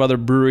see a lot of other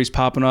breweries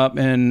popping up.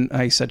 And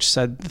I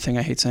said the thing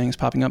I hate saying is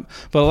popping up.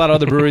 But a lot of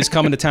other breweries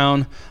coming to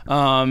town.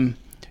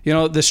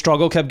 The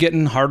struggle kept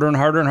getting harder and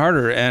harder and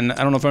harder. And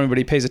I don't know if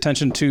anybody pays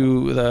attention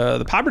to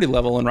the poverty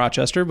level in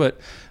Rochester, but,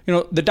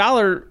 the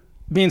dollar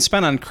being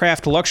spent on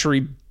craft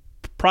luxury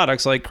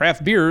products like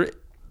craft beer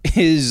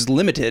is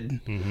limited.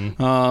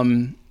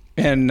 Mm-hmm.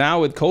 And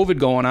now with COVID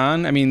going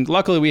on, I mean,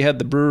 luckily we had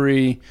the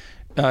brewery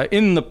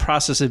in the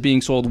process of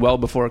being sold well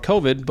before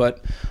COVID,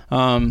 but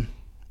I'm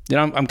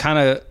kind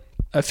of,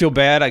 I feel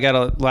bad. I got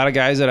a lot of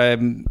guys that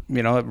I'm,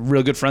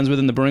 real good friends with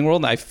in the brewing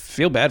world, and I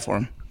feel bad for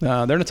them.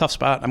 They're in a tough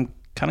spot. I'm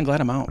kind of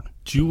glad I'm out.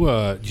 Did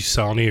you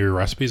sell any of your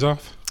recipes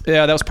off?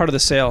 Yeah, that was part of the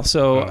sale.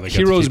 So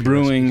Heroes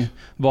Brewing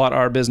bought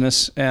our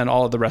business and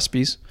all of the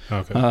recipes.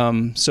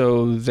 Okay.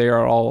 So they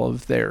are all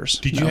of theirs.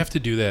 Did you have to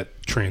do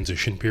that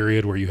transition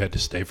period where you had to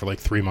stay for like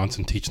 3 months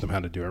and teach them how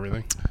to do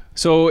everything?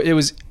 So it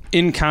was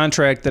in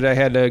contract that I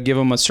had to give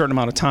them a certain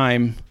amount of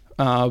time.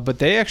 But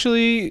they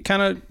actually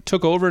kind of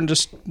took over and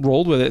just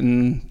rolled with it,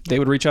 and they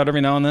would reach out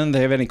every now and then if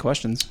they have any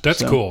questions.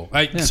 That's cool.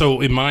 So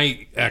in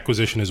my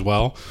acquisition as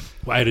well,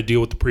 I had to deal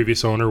with the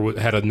previous owner,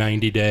 had a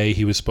 90-day.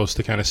 He was supposed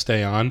to kind of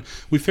stay on.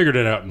 We figured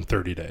it out in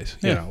 30 days.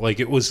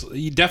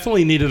 You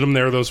definitely needed him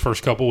there those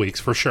first couple weeks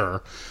for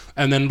sure.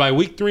 And then by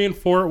week 3 and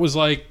 4, it was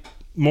like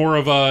more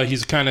of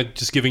he's kind of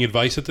just giving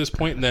advice at this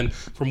point. And then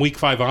from week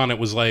 5 on, it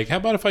was like, how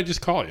about if I just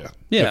call you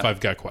if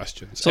I've got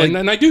questions? So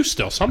and I do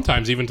still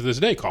sometimes, even to this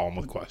day, call him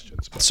with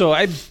questions. But. So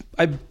I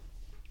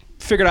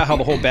figured out how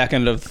the whole back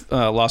end of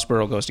Lost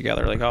Borough goes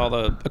together, like all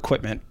the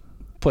equipment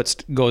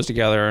goes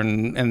together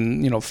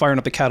and firing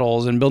up the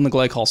kettles and building the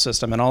glycol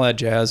system and all that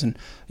jazz. And,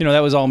 that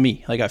was all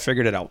me. Like I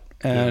figured it out.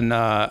 And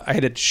I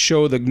had to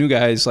show the new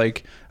guys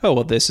like, oh,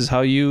 well, this is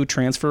how you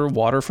transfer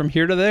water from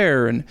here to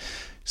there. And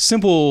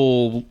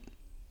simple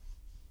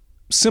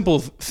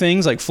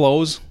things like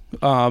flows,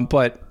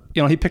 but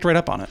he picked right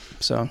up on it.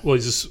 So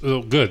he's just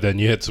good. Then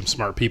you had some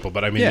smart people,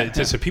 but I mean,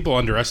 people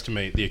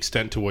underestimate the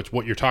extent to which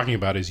what you're talking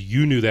about is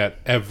you knew that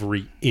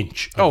every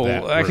inch. Of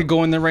that I could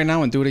go in there right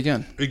now and do it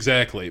again.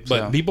 Exactly,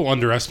 but people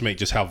underestimate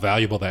just how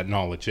valuable that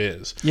knowledge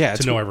is. Yeah,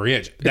 to know every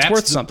inch. It's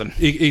worth something.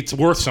 It's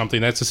worth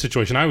something. That's the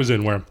situation I was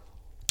in where.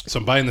 So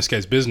I'm buying this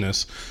guy's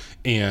business.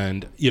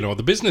 And,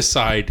 the business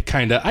side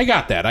I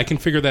got that. I can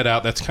figure that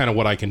out. That's kind of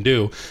what I can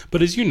do.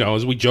 But as you know,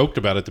 as we joked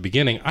about at the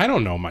beginning, I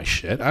don't know my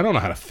shit. I don't know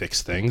how to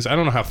fix things. I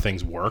don't know how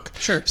things work.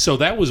 Sure. So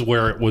that was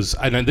where it was.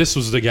 And this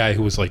was the guy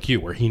who was like you,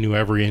 where he knew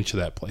every inch of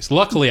that place.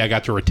 Luckily, I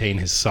got to retain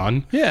his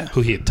son, who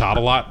he had taught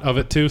a lot of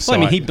it to.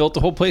 So he built the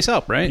whole place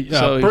up, right?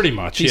 Yeah, so pretty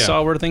much. He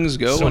saw where things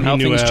go and how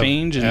things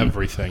change. And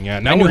everything, yeah.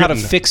 Now I knew how to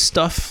fix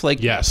stuff, like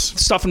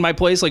stuff in my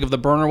place. Like if the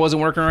burner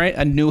wasn't working right,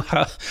 I knew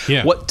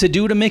what to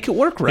do to make it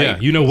work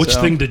right. Yeah, which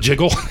thing to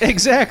jiggle.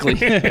 Exactly.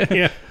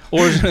 Yeah.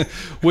 or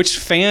which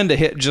fan to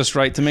hit just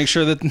right to make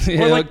sure that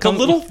or like the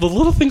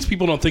little things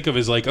people don't think of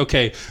is like,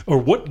 okay, or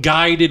what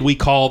guy did we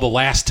call the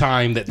last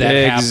time that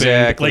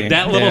happened? Like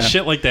that little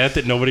shit like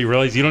that nobody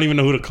realized. You don't even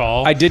know who to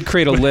call. I did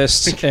create a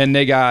list, and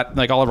they got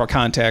like all of our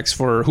contacts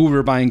for who we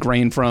were buying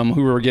grain from,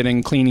 who we were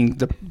getting cleaning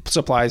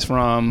supplies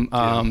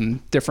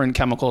from, different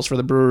chemicals for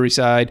the brewery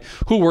side,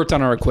 who worked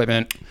on our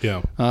equipment.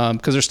 Yeah.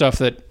 Because there's stuff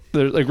that,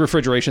 like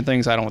refrigeration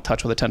things, I don't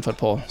touch with a 10-foot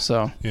pole.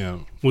 So yeah,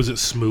 was it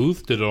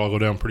smooth? Did it all go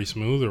down pretty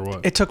smooth, or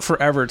what? It took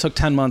forever. It took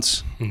 10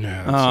 months.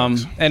 Yeah,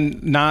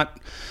 and not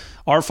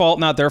our fault,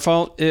 not their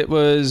fault. It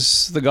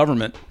was the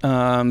government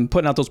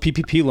putting out those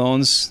PPP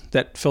loans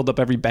that filled up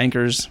every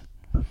banker's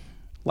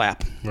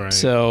lap. Right.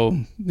 So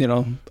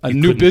a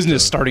new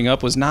business starting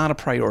up was not a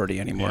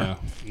priority anymore.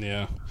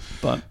 Yeah.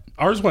 But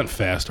ours went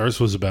fast. Ours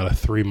was about a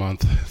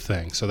 3-month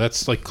thing. So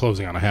that's like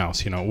closing on a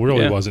house. It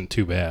really wasn't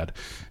too bad.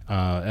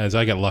 As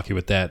I got lucky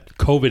with that.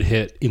 COVID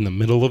hit in the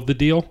middle of the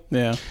deal.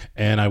 Yeah.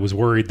 And I was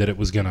worried that it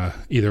was going to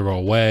either go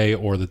away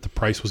or that the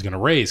price was going to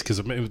raise. Because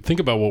think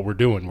about what we're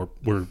doing.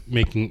 We're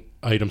making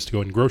items to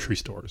go in grocery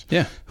stores.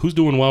 Yeah. Who's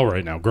doing well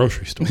right now?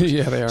 Grocery stores.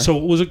 Yeah, they are.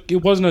 So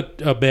it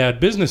wasn't a bad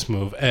business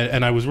move.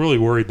 And I was really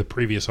worried the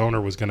previous owner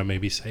was going to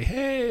maybe say,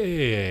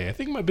 hey, I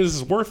think my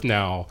business is worth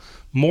now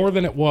more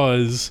than it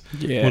was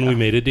when we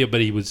made a deal.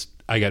 But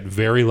I got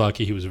very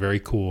lucky. He was very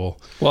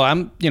cool. Well,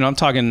 I'm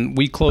talking,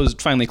 we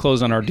finally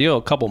closed on our deal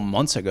a couple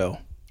months ago.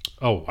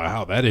 Oh,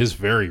 wow. That is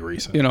very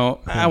recent.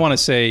 I want to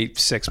say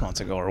 6 months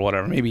ago or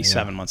whatever, maybe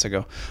 7 months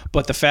ago.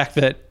 But the fact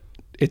that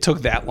it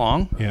took that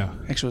long,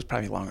 actually it was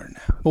probably longer than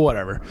that, but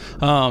whatever.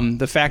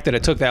 The fact that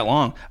it took that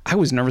long, I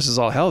was nervous as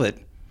all hell that,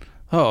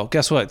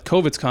 guess what?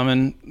 COVID's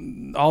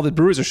coming. All the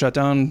breweries are shut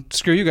down.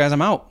 Screw you guys.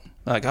 I'm out.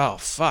 Like, oh,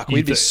 fuck.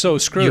 We'd be so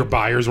screwed. Your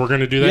buyers were going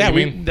to do that,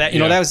 you mean? That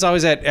was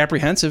always that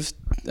apprehensive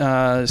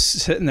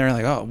sitting there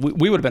like, oh,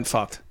 we would have been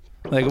fucked.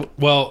 Like,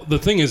 well, the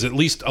thing is, at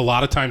least a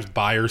lot of times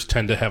buyers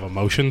tend to have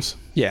emotions.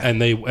 Yeah.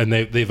 And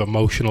they've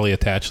emotionally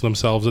attached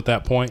themselves at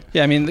that point.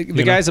 Yeah, I mean,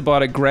 the guys that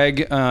bought it,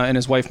 Greg and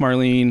his wife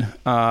Marlene,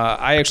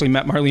 I actually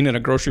met Marlene at a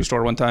grocery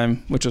store one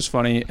time, which was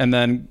funny. And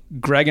then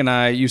Greg and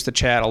I used to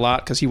chat a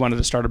lot because he wanted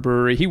to start a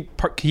brewery.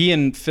 He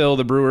and Phil,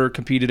 the brewer,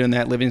 competed in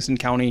that Livingston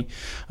County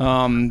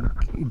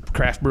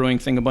craft brewing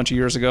thing a bunch of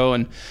years ago.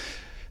 And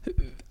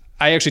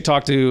I actually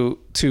talked to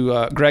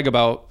Greg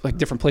about like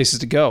different places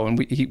to go, and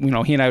he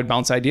and I would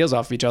bounce ideas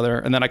off of each other.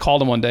 And then I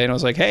called him one day and I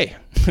was like, "Hey,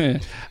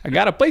 I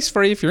got a place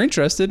for you if you're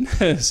interested."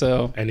 And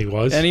he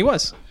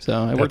was.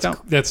 So it worked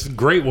out. That's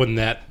great when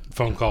that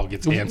phone call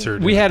gets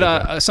answered. We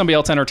had somebody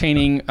else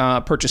entertaining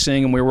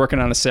purchasing, and we were working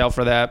on a sale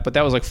for that, but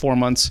that was like 4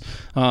 months.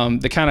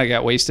 They kind of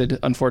got wasted,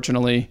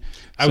 unfortunately.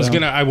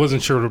 I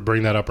wasn't sure to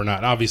bring that up or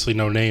not. Obviously,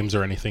 no names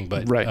or anything,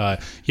 but right.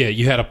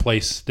 You had a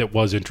place that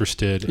was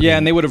interested. Yeah,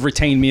 and they would have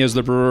retained me as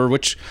the brewer,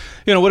 which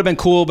would have been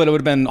cool, but it would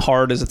have been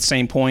hard as at the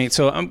same point.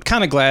 So I'm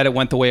kind of glad it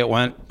went the way it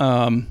went.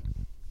 I'm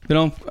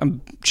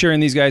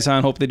cheering these guys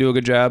on. Hope they do a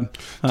good job.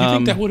 Do you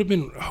think that would have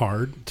been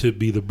hard to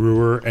be the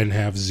brewer and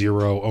have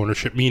zero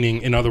ownership?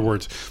 Meaning, in other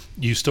words,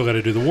 you still got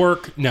to do the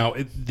work. Now,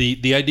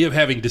 the idea of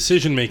having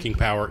decision-making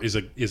power is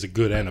a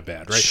good and a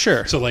bad, right?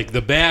 Sure. So, like,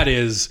 the bad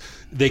is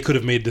they could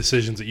have made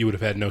decisions that you would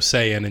have had no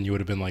say in, and you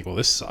would have been like, well,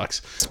 this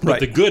sucks.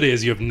 But the good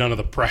is you have none of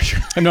the pressure.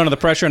 And none of the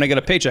pressure, and I get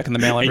a paycheck in the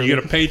mail. And you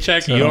get a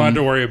paycheck, and you don't have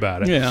to worry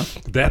about it. Yeah.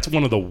 That's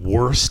one of the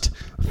worst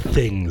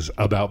things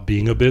about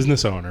being a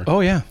business owner.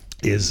 Oh, yeah.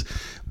 Is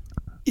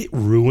it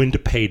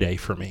ruined payday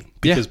for me.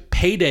 Because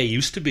payday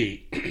used to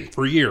be,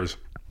 for years,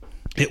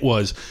 it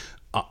was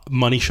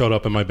money showed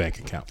up in my bank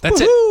account.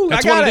 That's Woo-hoo, it.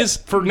 That's what it is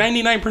for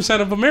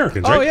 99% of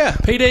Americans, right? Oh, yeah.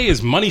 Payday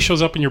is money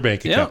shows up in your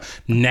bank account.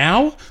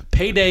 Now,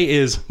 payday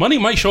is money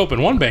might show up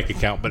in one bank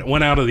account, but it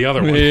went out of the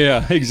other one.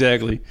 Yeah,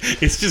 exactly.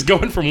 It's just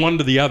going from one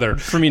to the other.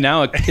 For me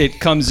now, it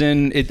comes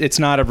in, it's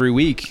not every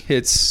week.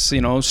 It's,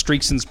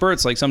 streaks and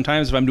spurts. Like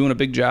sometimes if I'm doing a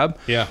big job,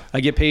 I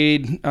get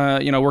paid,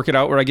 work it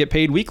out where I get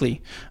paid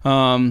weekly.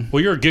 Well,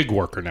 you're a gig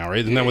worker now, right?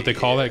 Isn't that what they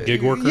call that,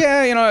 gig worker?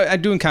 Yeah,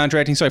 I'm doing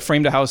contracting, so I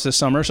framed a house this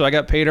summer, so I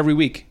got paid every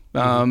week.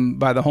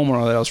 By the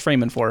homeowner that I was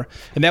framing for.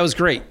 And that was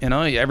great.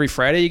 Every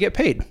Friday you get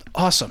paid.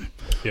 Awesome.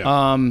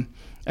 Yeah.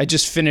 I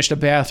just finished a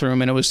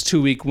bathroom and it was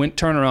 2 week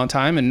turnaround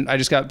time and I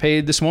just got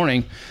paid this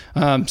morning.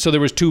 So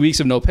there was 2 weeks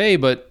of no pay,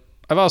 but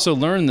I've also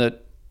learned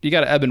that you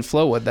got to ebb and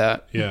flow with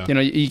that. Yeah.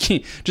 You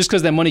can't, just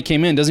because that money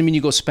came in doesn't mean you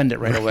go spend it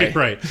right away.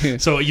 Right.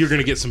 So you're going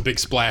to get some big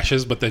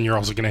splashes, but then you're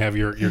also going to have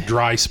your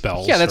dry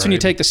spells. Yeah, that's when you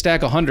take the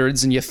stack of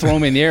hundreds and you throw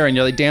them in the air and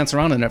you like dance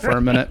around in it for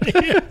a minute.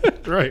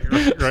 Right.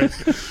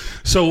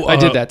 So I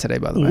did that today,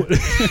 by the way.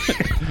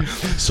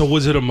 So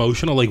was it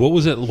emotional? Like, what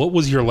was it? What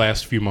was your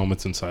last few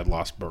moments inside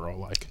Lost Borough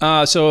like?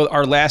 So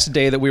our last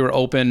day that we were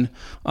open,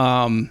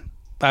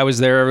 I was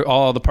there.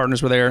 All the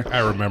partners were there. I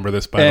remember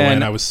this, by the way,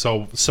 and I was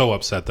so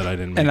upset that I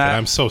didn't make it.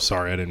 I'm so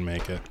sorry I didn't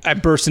make it. I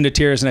burst into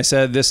tears and I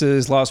said, "This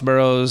is Lost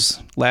Borough's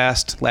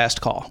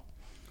last call."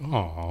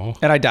 Oh.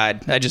 And I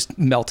died. I just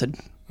melted.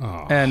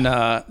 And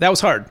that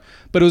was hard.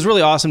 But it was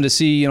really awesome to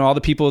see, all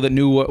the people that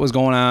knew what was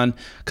going on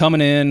coming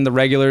in, the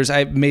regulars.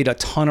 I made a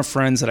ton of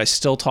friends that I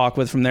still talk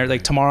with from there.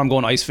 Like tomorrow I'm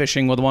going ice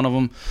fishing with one of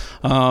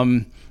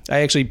them.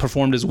 I actually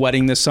performed his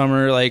wedding this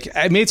summer. Like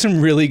I made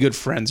some really good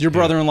friends. Your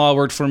brother-in-law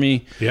worked for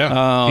me.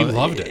 Yeah, he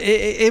loved it.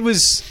 It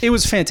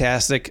was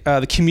fantastic.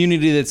 The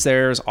community that's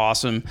there is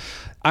awesome.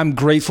 I'm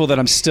grateful that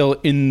I'm still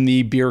in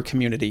the beer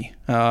community.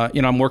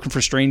 I'm working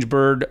for Strange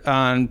Bird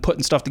on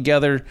putting stuff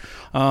together.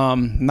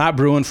 Not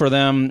brewing for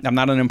them. I'm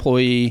not an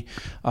employee,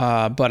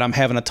 but I'm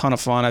having a ton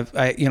of fun.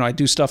 I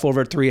do stuff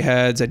over at Three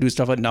Heads. I do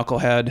stuff at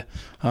Knucklehead.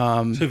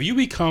 So have you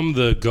become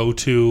the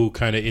go-to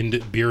kind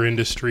of beer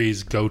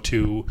industry's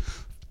go-to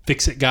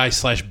fix-it guy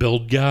 /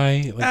 build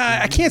guy?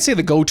 I can't say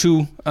the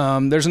go-to.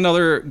 There's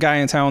another guy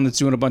in town that's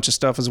doing a bunch of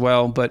stuff as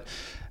well, but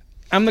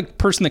I'm the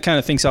person that kind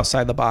of thinks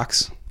outside the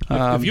box.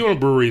 If you own a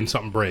brewery and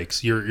something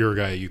breaks, you're a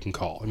guy you can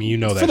call. I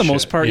mean, that for the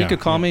most part, you could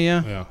call me.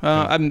 Yeah.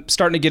 I'm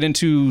starting to get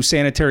into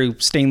sanitary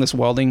stainless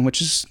welding,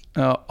 which is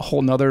a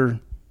whole nother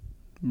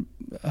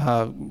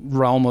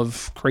realm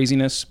of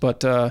craziness.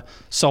 But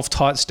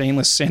self-taught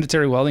stainless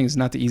sanitary welding is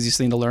not the easiest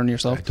thing to learn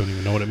yourself. I don't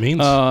even know what it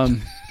means.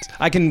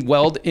 I can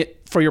weld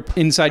it for your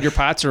inside your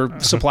pots or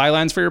supply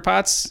lines for your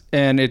pots,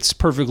 and it's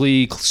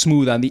perfectly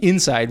smooth on the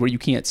inside where you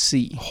can't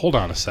see. Hold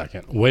on a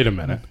second. Wait a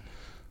minute.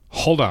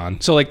 Hold on.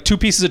 So like 2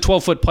 pieces of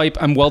 12-foot pipe,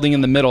 I'm welding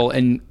in the middle,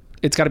 and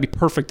it's got to be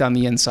perfect on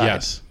the inside.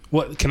 Yes.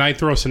 What can I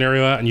throw a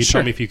scenario out and you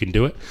tell me if you can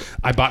do it?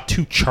 I bought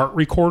 2 chart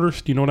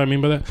recorders. Do you know what I mean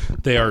by that?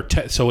 They are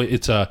so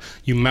it's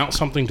you mount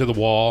something to the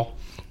wall,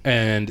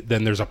 and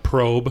then there's a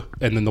probe,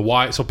 and then the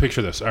wire. So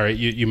picture this. All right,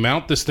 you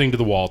mount this thing to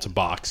the wall. It's a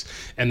box,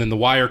 and then the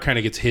wire kind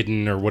of gets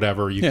hidden or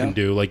whatever you can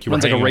do. Like you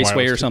runs like a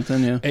raceway or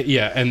something.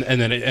 Yeah, and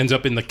then it ends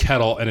up in the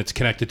kettle, and it's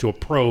connected to a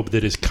probe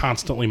that is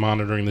constantly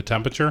monitoring the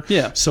temperature.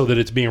 Yeah. So that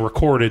it's being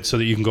recorded, so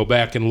that you can go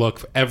back and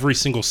look every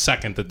single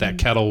second that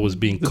kettle was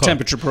being cooked. The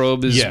temperature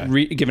probe is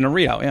giving a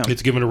readout. Yeah.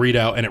 It's giving a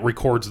readout, and it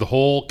records the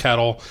whole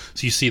kettle,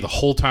 so you see the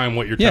whole time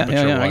what your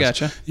temperature was. I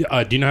gotcha.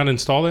 Do you know how to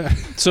install that?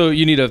 So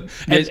you need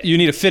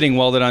a fitting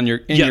welded on your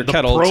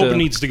kettle. The probe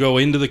needs to go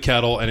into the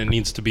kettle, and it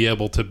needs to be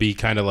able to be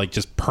kind of like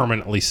just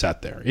permanently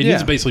set there. It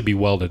needs to basically be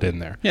welded in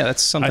there. Yeah,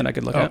 that's something I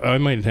could look at. I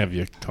might have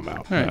you come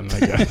out. All right.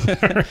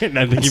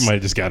 I think you might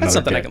have just got that's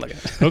another something I can look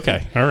at.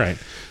 Okay. All right.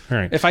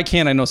 If I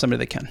can, I know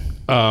somebody that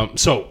can.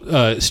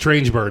 So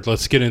Strange Bird,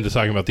 let's get into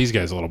talking about these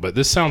guys a little bit.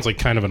 This sounds like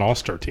kind of an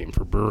all-star team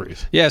for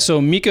breweries. Yeah, so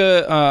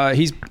Mika,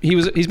 he's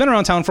been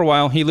around town for a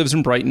while. He lives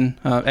in Brighton,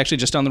 actually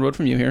just down the road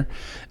from you here.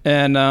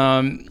 And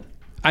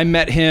I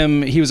met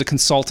him. He was a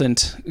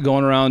consultant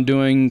going around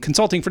doing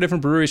consulting for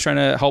different breweries, trying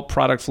to help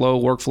product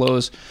flow,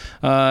 workflows,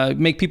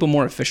 make people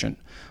more efficient.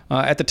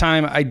 At the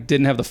time, I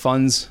didn't have the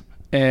funds,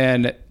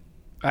 and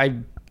I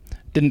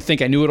didn't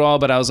think I knew it all,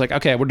 but I was like,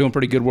 okay, we're doing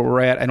pretty good where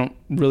we're at. I don't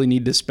really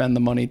need to spend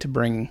the money to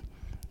bring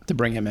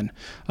him in.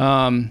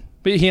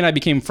 But he and I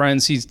became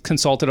friends. He's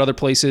consulted other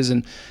places,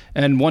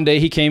 and one day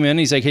he came in.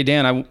 He's like, hey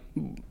Dan,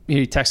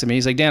 he texted me.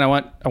 He's like, Dan, I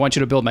want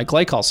you to build my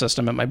glycol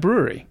system at my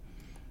brewery.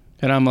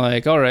 And I'm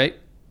like, all right,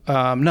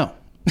 no.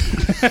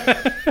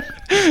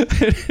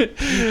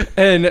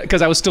 And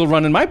because I was still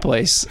running my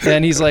place,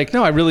 and he's like,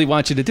 no, I really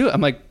want you to do it. I'm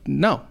like,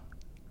 no.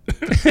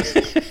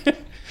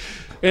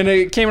 And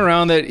it came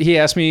around that he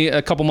asked me a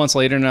couple months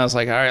later, and I was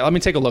like, all right, let me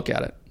take a look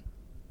at it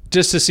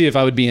just to see if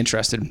I would be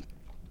interested.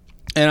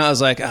 And I was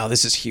like, oh,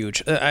 this is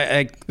huge.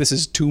 This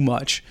is too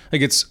much.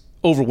 Like, it's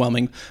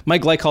overwhelming. My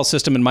glycol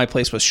system in my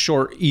place was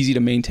short, easy to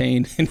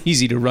maintain, and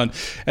easy to run.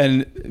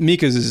 And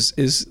Mika's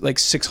is like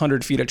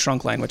 600 feet of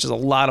trunk line, which is a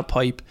lot of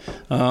pipe,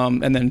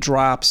 and then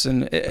drops,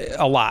 and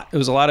a lot. It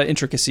was a lot of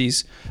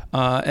intricacies,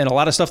 and a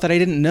lot of stuff that I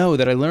didn't know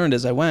that I learned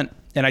as I went.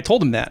 And I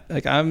told him that,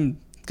 like, I'm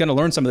going to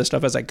learn some of this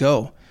stuff as I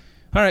go.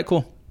 All right,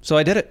 cool. So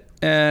I did it.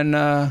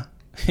 And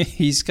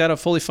he's got a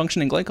fully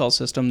functioning glycol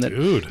system that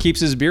keeps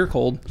his beer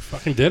cold.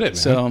 Fucking did it, man.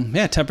 So,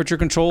 yeah, temperature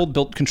controlled,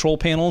 built control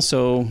panel.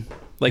 So,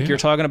 like you're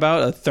talking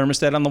about, a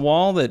thermostat on the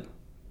wall that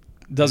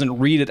doesn't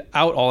read it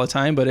out all the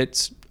time, but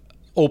it's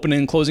opening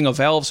and closing a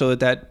valve so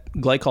that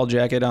glycol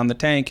jacket on the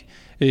tank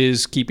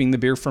is keeping the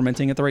beer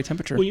fermenting at the right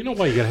temperature. Well, you know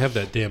why you got to have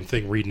that damn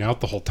thing reading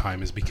out the whole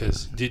time is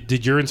because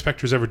did your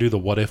inspectors ever do the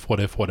what if?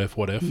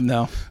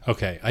 No.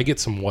 Okay, I get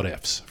some what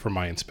ifs from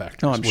my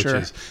inspectors. Oh, I'm sure.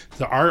 Is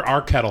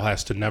our kettle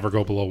has to never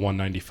go below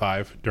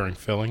 195 during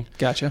filling.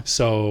 Gotcha.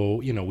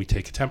 So, we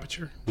take a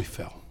temperature, we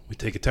fill. We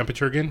take a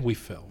temperature again, we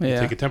fill. We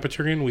take a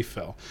temperature again, we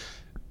fill.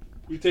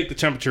 We take the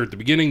temperature at the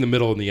beginning, the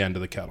middle, and the end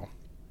of the kettle.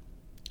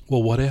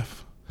 Well, what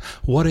if?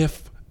 What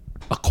if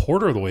a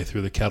quarter of the way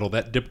through the kettle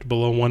that dipped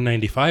below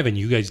 195 and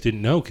you guys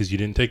didn't know because you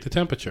didn't take the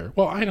temperature?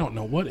 Well, I don't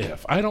know. What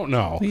if? I don't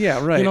know.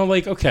 Yeah, right.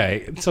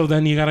 Okay, so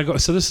then you got to go.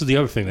 So this is the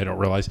other thing they don't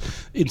realize.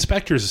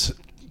 Inspectors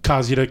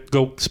cause you to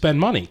go spend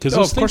money because Oh,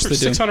 those of course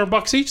things are they do.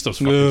 $600 each. Those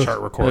fucking chart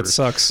recorders. That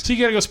sucks. So you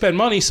got to go spend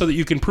money so that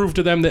you can prove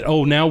to them that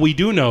now we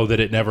do know that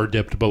it never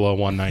dipped below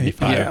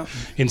 195. Yeah.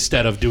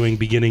 Instead of doing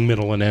beginning,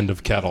 middle, and end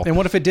of kettle. And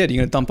what if it did? You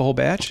gonna dump the whole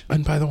batch?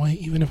 And by the way,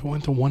 even if it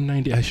went to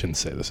 190, I shouldn't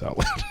say this out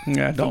loud.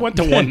 Yeah, If it went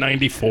to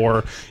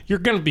 194, you're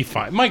gonna be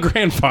fine. My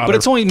grandfather. But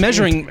it's only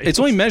measuring. It's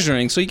only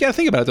measuring. So you got to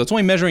think about it though. It's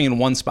only measuring in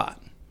one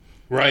spot.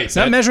 right. It's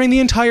not measuring the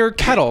entire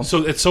kettle.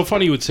 So it's so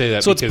funny you would say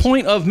that. So it's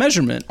point of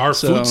measurement. Our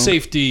So- food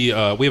safety,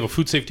 we have a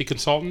food safety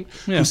consultant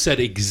who said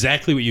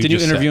exactly what you Did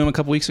just you said. interview him a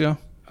couple weeks ago?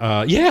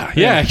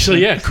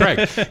 Actually,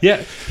 Craig.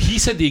 Yeah, he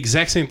said the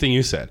exact same thing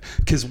you said.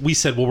 Because we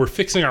said, well, we're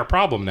fixing our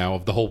problem now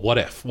of the whole what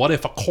if. What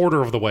if a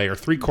quarter of the way or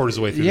 3/4 of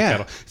the way through the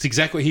kettle? It's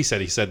exactly what he said.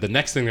 He said the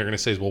next thing they're going to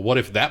say is, well, what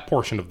if that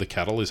portion of the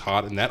kettle is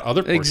hot and that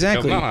other portion is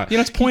not hot?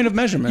 It's point of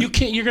measurement. You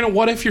can't. You're going to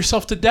what if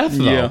yourself to death,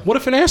 though. Yeah. What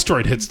if an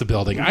asteroid hits the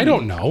building? I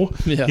don't know.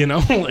 Yeah. You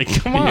know, like,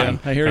 come on.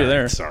 Yeah, I hear you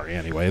there. Sorry.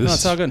 Anyway, this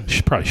it's all good.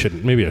 Probably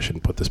shouldn't. Maybe I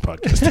shouldn't put this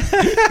podcast.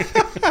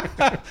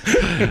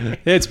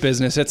 It's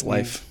business. It's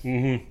life.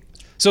 Mm-hmm.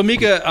 So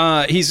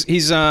Mika,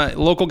 he's a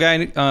local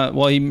guy.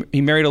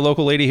 He married a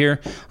local lady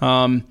here,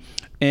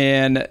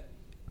 and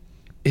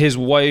his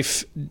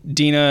wife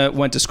Dina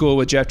went to school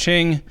with Jeff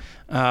Ching,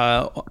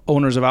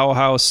 owners of Owl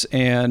House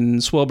and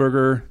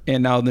Swellburger,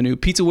 and now the new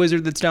Pizza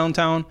Wizard that's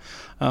downtown.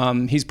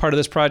 He's part of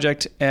this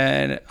project,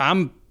 and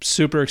I'm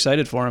super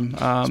excited for him.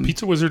 Is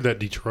Pizza Wizard that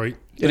Detroit?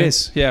 It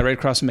is, yeah, right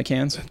across from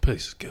McCann's. That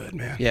place is good,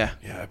 man. Yeah,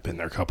 I've been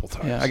there a couple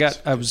times. Yeah,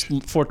 I was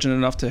fortunate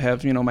enough to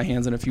have my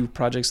hands in a few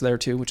projects there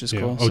too, which is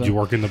cool. Oh, did you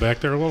work in the back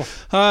there a little?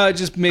 I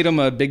just made them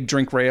a big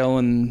drink rail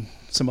and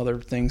some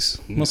other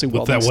things, mostly with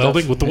welding that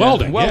welding, stuff. with the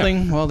welding,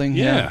 welding.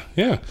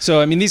 Yeah.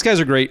 So I mean, these guys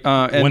are great.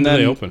 And when did then,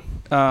 they open?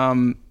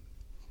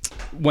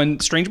 When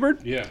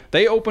Strangebird? Yeah,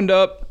 they opened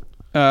up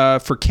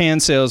for can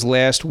sales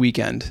last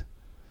weekend.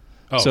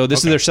 Oh, so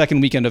this is their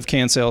second weekend of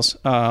can sales.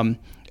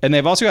 And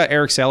they've also got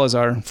Eric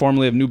Salazar,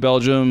 formerly of New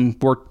Belgium,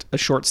 worked a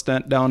short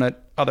stint down at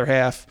Other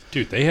Half.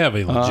 Dude, they have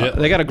a legit.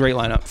 They got a great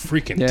lineup.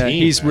 Freaking team.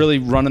 He's man. really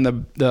running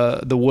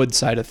the wood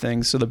side of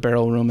things, so the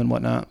barrel room and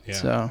whatnot. Yeah,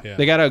 so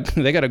they got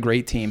a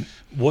great team.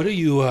 What are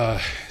you?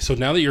 So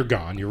now that you're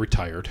gone, you're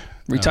retired.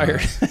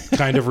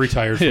 Kind of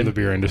retired from the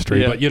beer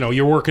industry, but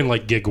you're working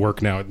like gig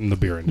work now in the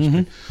beer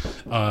industry.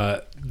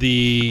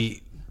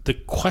 Mm-hmm. The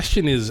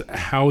question is,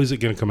 how is it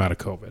going to come out of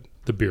COVID?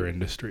 The beer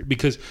industry,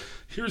 because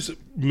here's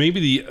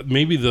maybe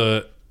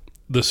the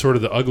sort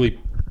of the ugly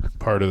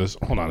part of this.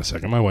 Hold on a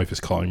second, my wife is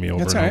calling me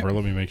over and over.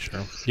 Let me make sure.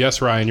 Yes,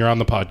 Ryan, you're on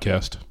the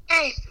podcast.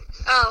 Hey,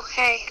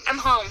 I'm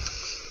home.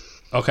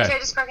 Okay. Should I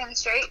just park on the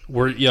street?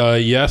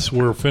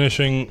 We're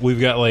finishing. We've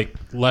got like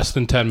less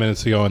than 10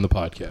 minutes to go in the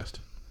podcast.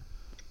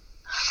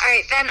 All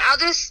right, then I'll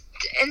just,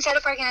 instead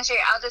of parking on the street,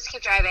 I'll just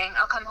keep driving.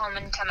 I'll come home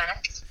in 10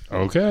 minutes.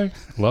 Okay,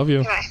 love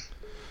you. Bye.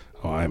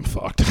 Oh, I'm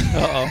fucked.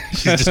 Uh-oh.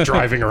 She's just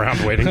driving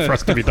around waiting for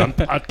us to be done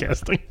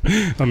podcasting.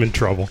 I'm in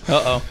trouble.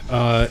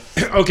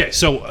 Okay,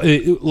 so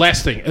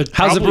last thing.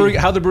 How's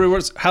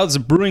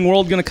the brewing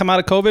world going to come out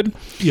of COVID?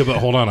 Yeah, but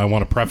hold on. I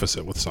want to preface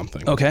it with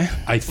something. Okay.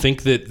 I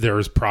think that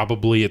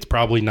it's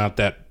probably not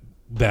that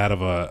bad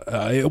of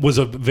it was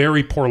a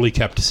very poorly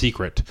kept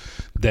secret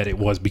that it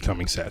was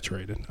becoming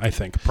saturated, I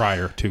think,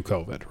 prior to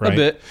COVID, right? A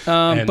bit.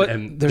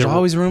 But there's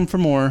always room for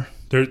more.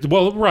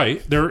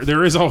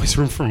 There is always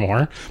room for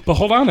more. But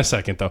hold on a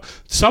second, though.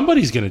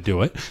 Somebody's going to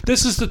do it.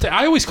 This is the thing.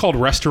 I always called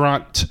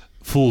restaurant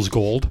fool's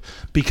gold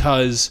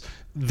because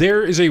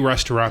there is a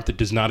restaurant that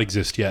does not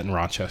exist yet in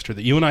Rochester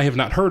that you and I have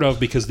not heard of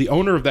because the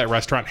owner of that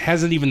restaurant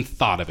hasn't even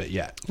thought of it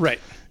yet. Right.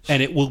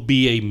 And it will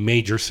be a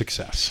major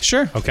success.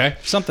 Sure. Okay?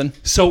 Something.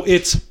 So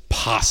it's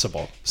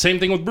possible.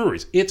 Same thing with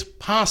breweries. It's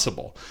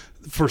possible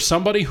for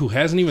somebody who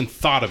hasn't even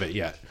thought of it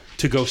yet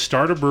to go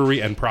start a brewery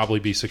and probably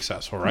be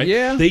successful, right?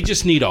 Yeah. They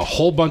just need a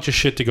whole bunch of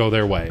shit to go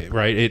their way,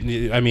 right?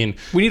 We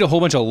need a whole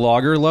bunch of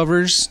lager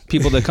lovers,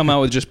 people that come out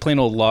with just plain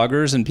old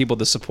lagers and people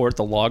that support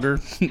the lager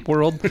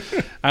world.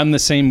 I'm the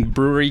same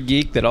brewery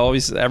geek that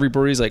every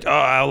brewery's like, oh,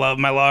 I love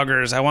my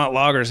lagers. I want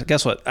lagers.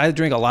 Guess what? I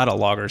drink a lot of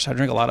lagers. I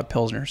drink a lot of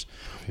Pilsners.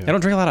 Yeah. I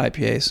don't drink a lot of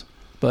IPAs,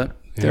 but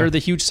they're the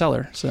huge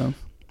seller, so...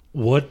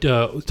 What?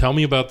 Tell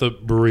me about the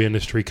brewery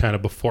industry kind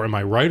of before. Am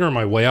I right or am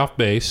I way off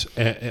base?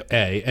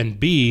 A. And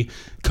B,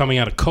 coming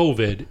out of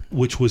COVID,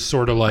 which was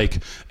sort of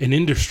like an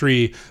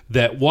industry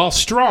that, while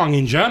strong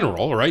in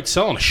general, right,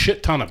 selling a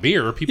shit ton of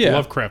beer, people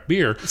love craft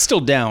beer. It's still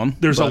down.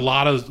 There's a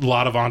lot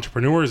of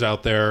entrepreneurs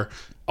out there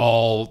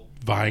all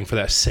vying for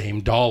that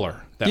same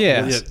dollar.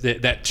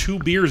 That 2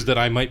 beers that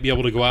I might be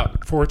able to go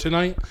out for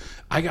tonight.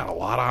 I got a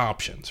lot of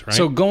options, right?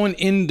 So going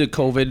into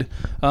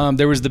COVID,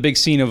 there was the big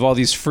scene of all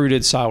these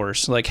fruited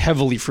sours, like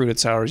heavily fruited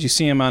sours. You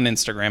see them on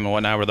Instagram and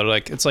whatnot, where they're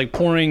like, it's like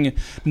pouring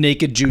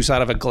naked juice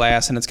out of a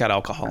glass and it's got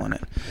alcohol in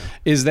it.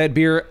 Is that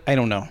beer? I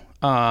don't know.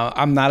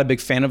 I'm not a big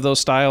fan of those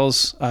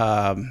styles.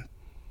 That's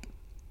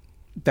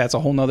a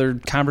whole nother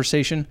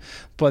conversation.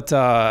 But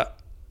those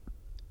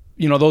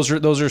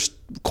are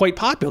quite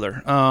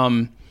popular.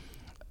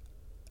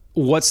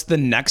 What's the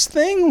next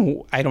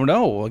thing? I don't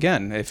know.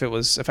 Again,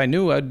 if I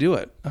knew, I'd do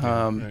it.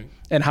 Right.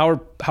 And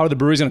how are the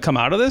breweries going to come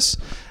out of this?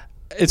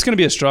 It's going to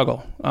be a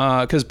struggle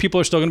because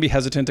people are still going to be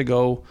hesitant to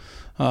go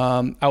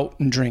out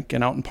and drink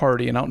and out and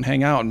party and out and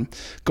hang out and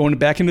going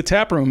back into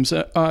tap rooms.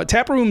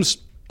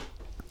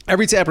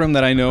 Every tap room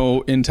that I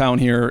know in town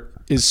here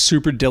is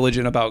super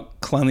diligent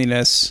about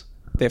cleanliness.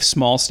 They have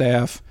small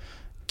staff,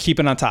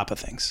 keeping on top of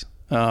things.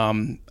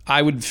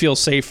 I would feel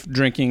safe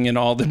drinking in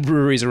all the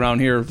breweries around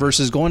here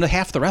versus going to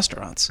half the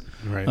restaurants.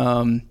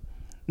 Right.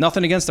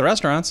 Nothing against the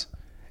restaurants.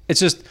 It's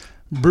just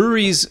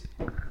brewers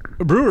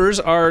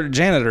are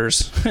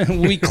janitors.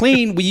 We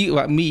clean.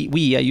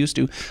 I used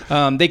to.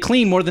 They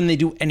clean more than they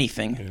do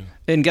anything.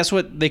 Yeah. And guess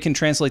what? They can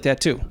translate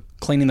that too.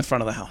 Cleaning the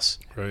front of the house.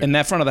 Right. And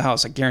that front of the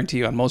house, I guarantee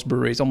you, on most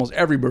breweries, almost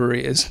every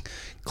brewery is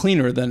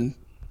cleaner than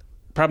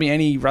probably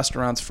any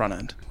restaurant's front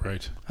end.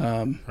 Right.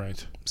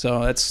 Right.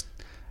 So that's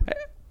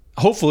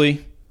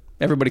hopefully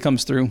everybody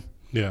comes through.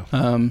 Yeah.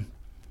 I mean,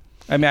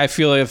 I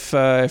feel if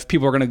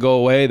people are going to go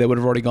away, they would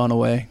have already gone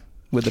away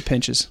with the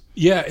pinches.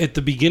 Yeah, at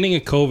the beginning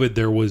of COVID,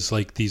 there was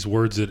like these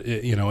words that,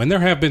 and there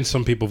have been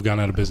some people who've gone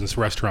out of business,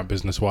 restaurant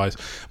business-wise.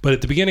 But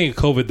at the beginning of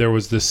COVID, there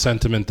was this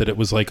sentiment that it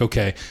was like,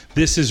 okay,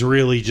 this is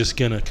really just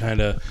going to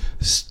kind of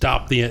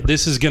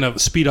this is going to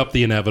speed up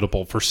the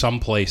inevitable for some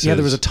places. Yeah,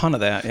 there was a ton of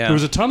that. Yeah, there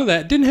was a ton of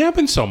that. It didn't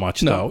happen so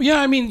much, No. though. Yeah,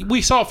 I mean,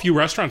 we saw a few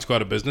restaurants go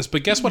out of business,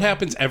 but guess what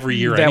happens every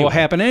year That anyway? will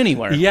happen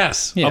anywhere.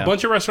 Yes. Yeah. A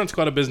bunch of restaurants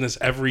go out of business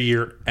every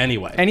year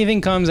anyway.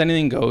 Anything comes,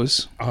 anything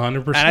goes.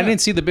 100%. And I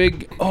didn't see the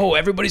big,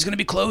 everybody's going to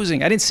be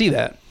closing. I didn't see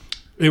that.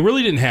 It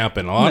really didn't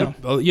happen. A lot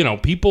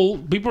of,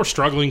 people are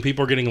struggling.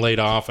 People are getting laid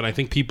off, and I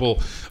think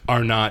people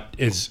are not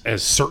as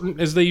certain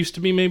as they used to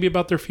be, maybe,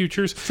 about their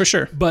futures. For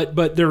sure. But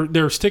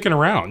they're sticking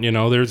around.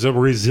 There's a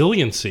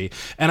resiliency,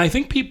 and I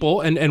think people,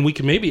 and we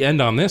can maybe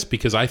end on this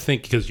because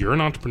you're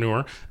an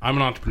entrepreneur, I'm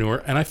an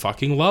entrepreneur, and I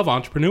fucking love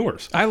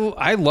entrepreneurs.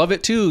 I love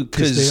it too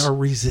because they are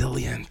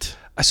resilient.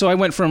 So I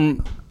went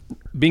from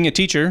being a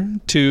teacher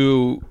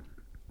to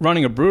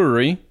running a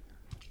brewery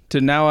to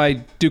now I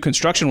do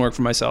construction work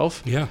for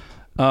myself. Yeah.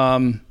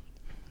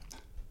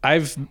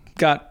 I've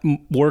got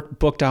work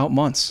booked out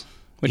months,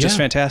 which is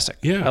fantastic.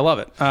 Yeah. I love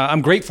it.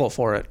 I'm grateful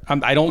for it.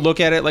 I don't look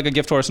at it like a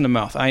gift horse in the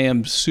mouth. I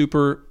am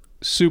super,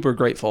 super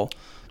grateful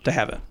to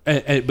have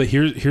it. But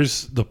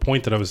here's the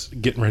point that I was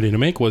getting ready to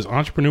make was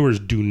entrepreneurs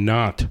do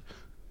not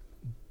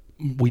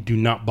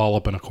ball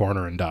up in a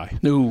corner and die.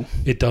 No.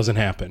 It doesn't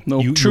happen.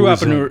 No, true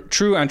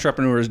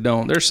entrepreneurs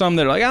don't. There's some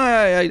that are like,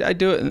 I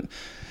do it.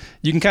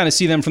 You can kind of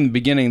see them from the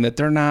beginning that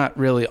they're not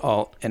really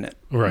all in it.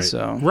 Right.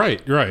 So.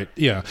 Right.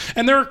 Yeah.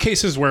 And there are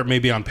cases where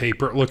maybe on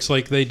paper it looks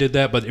like they did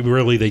that, but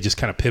really they just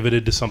kind of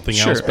pivoted to something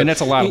else. Sure. And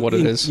that's a lot of what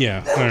it is.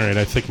 Yeah. All right.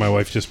 I think my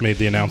wife just made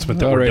the announcement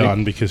that we're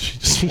done because she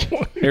just...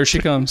 Here she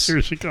comes.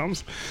 Here she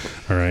comes.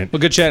 All right. Well,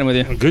 good chatting with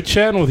you. Good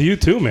chatting with you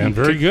too, man.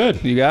 Very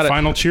good. You got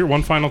it.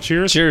 One final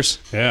cheers. Cheers.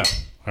 Yeah.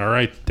 All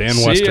right. Dan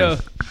See Weston. ya.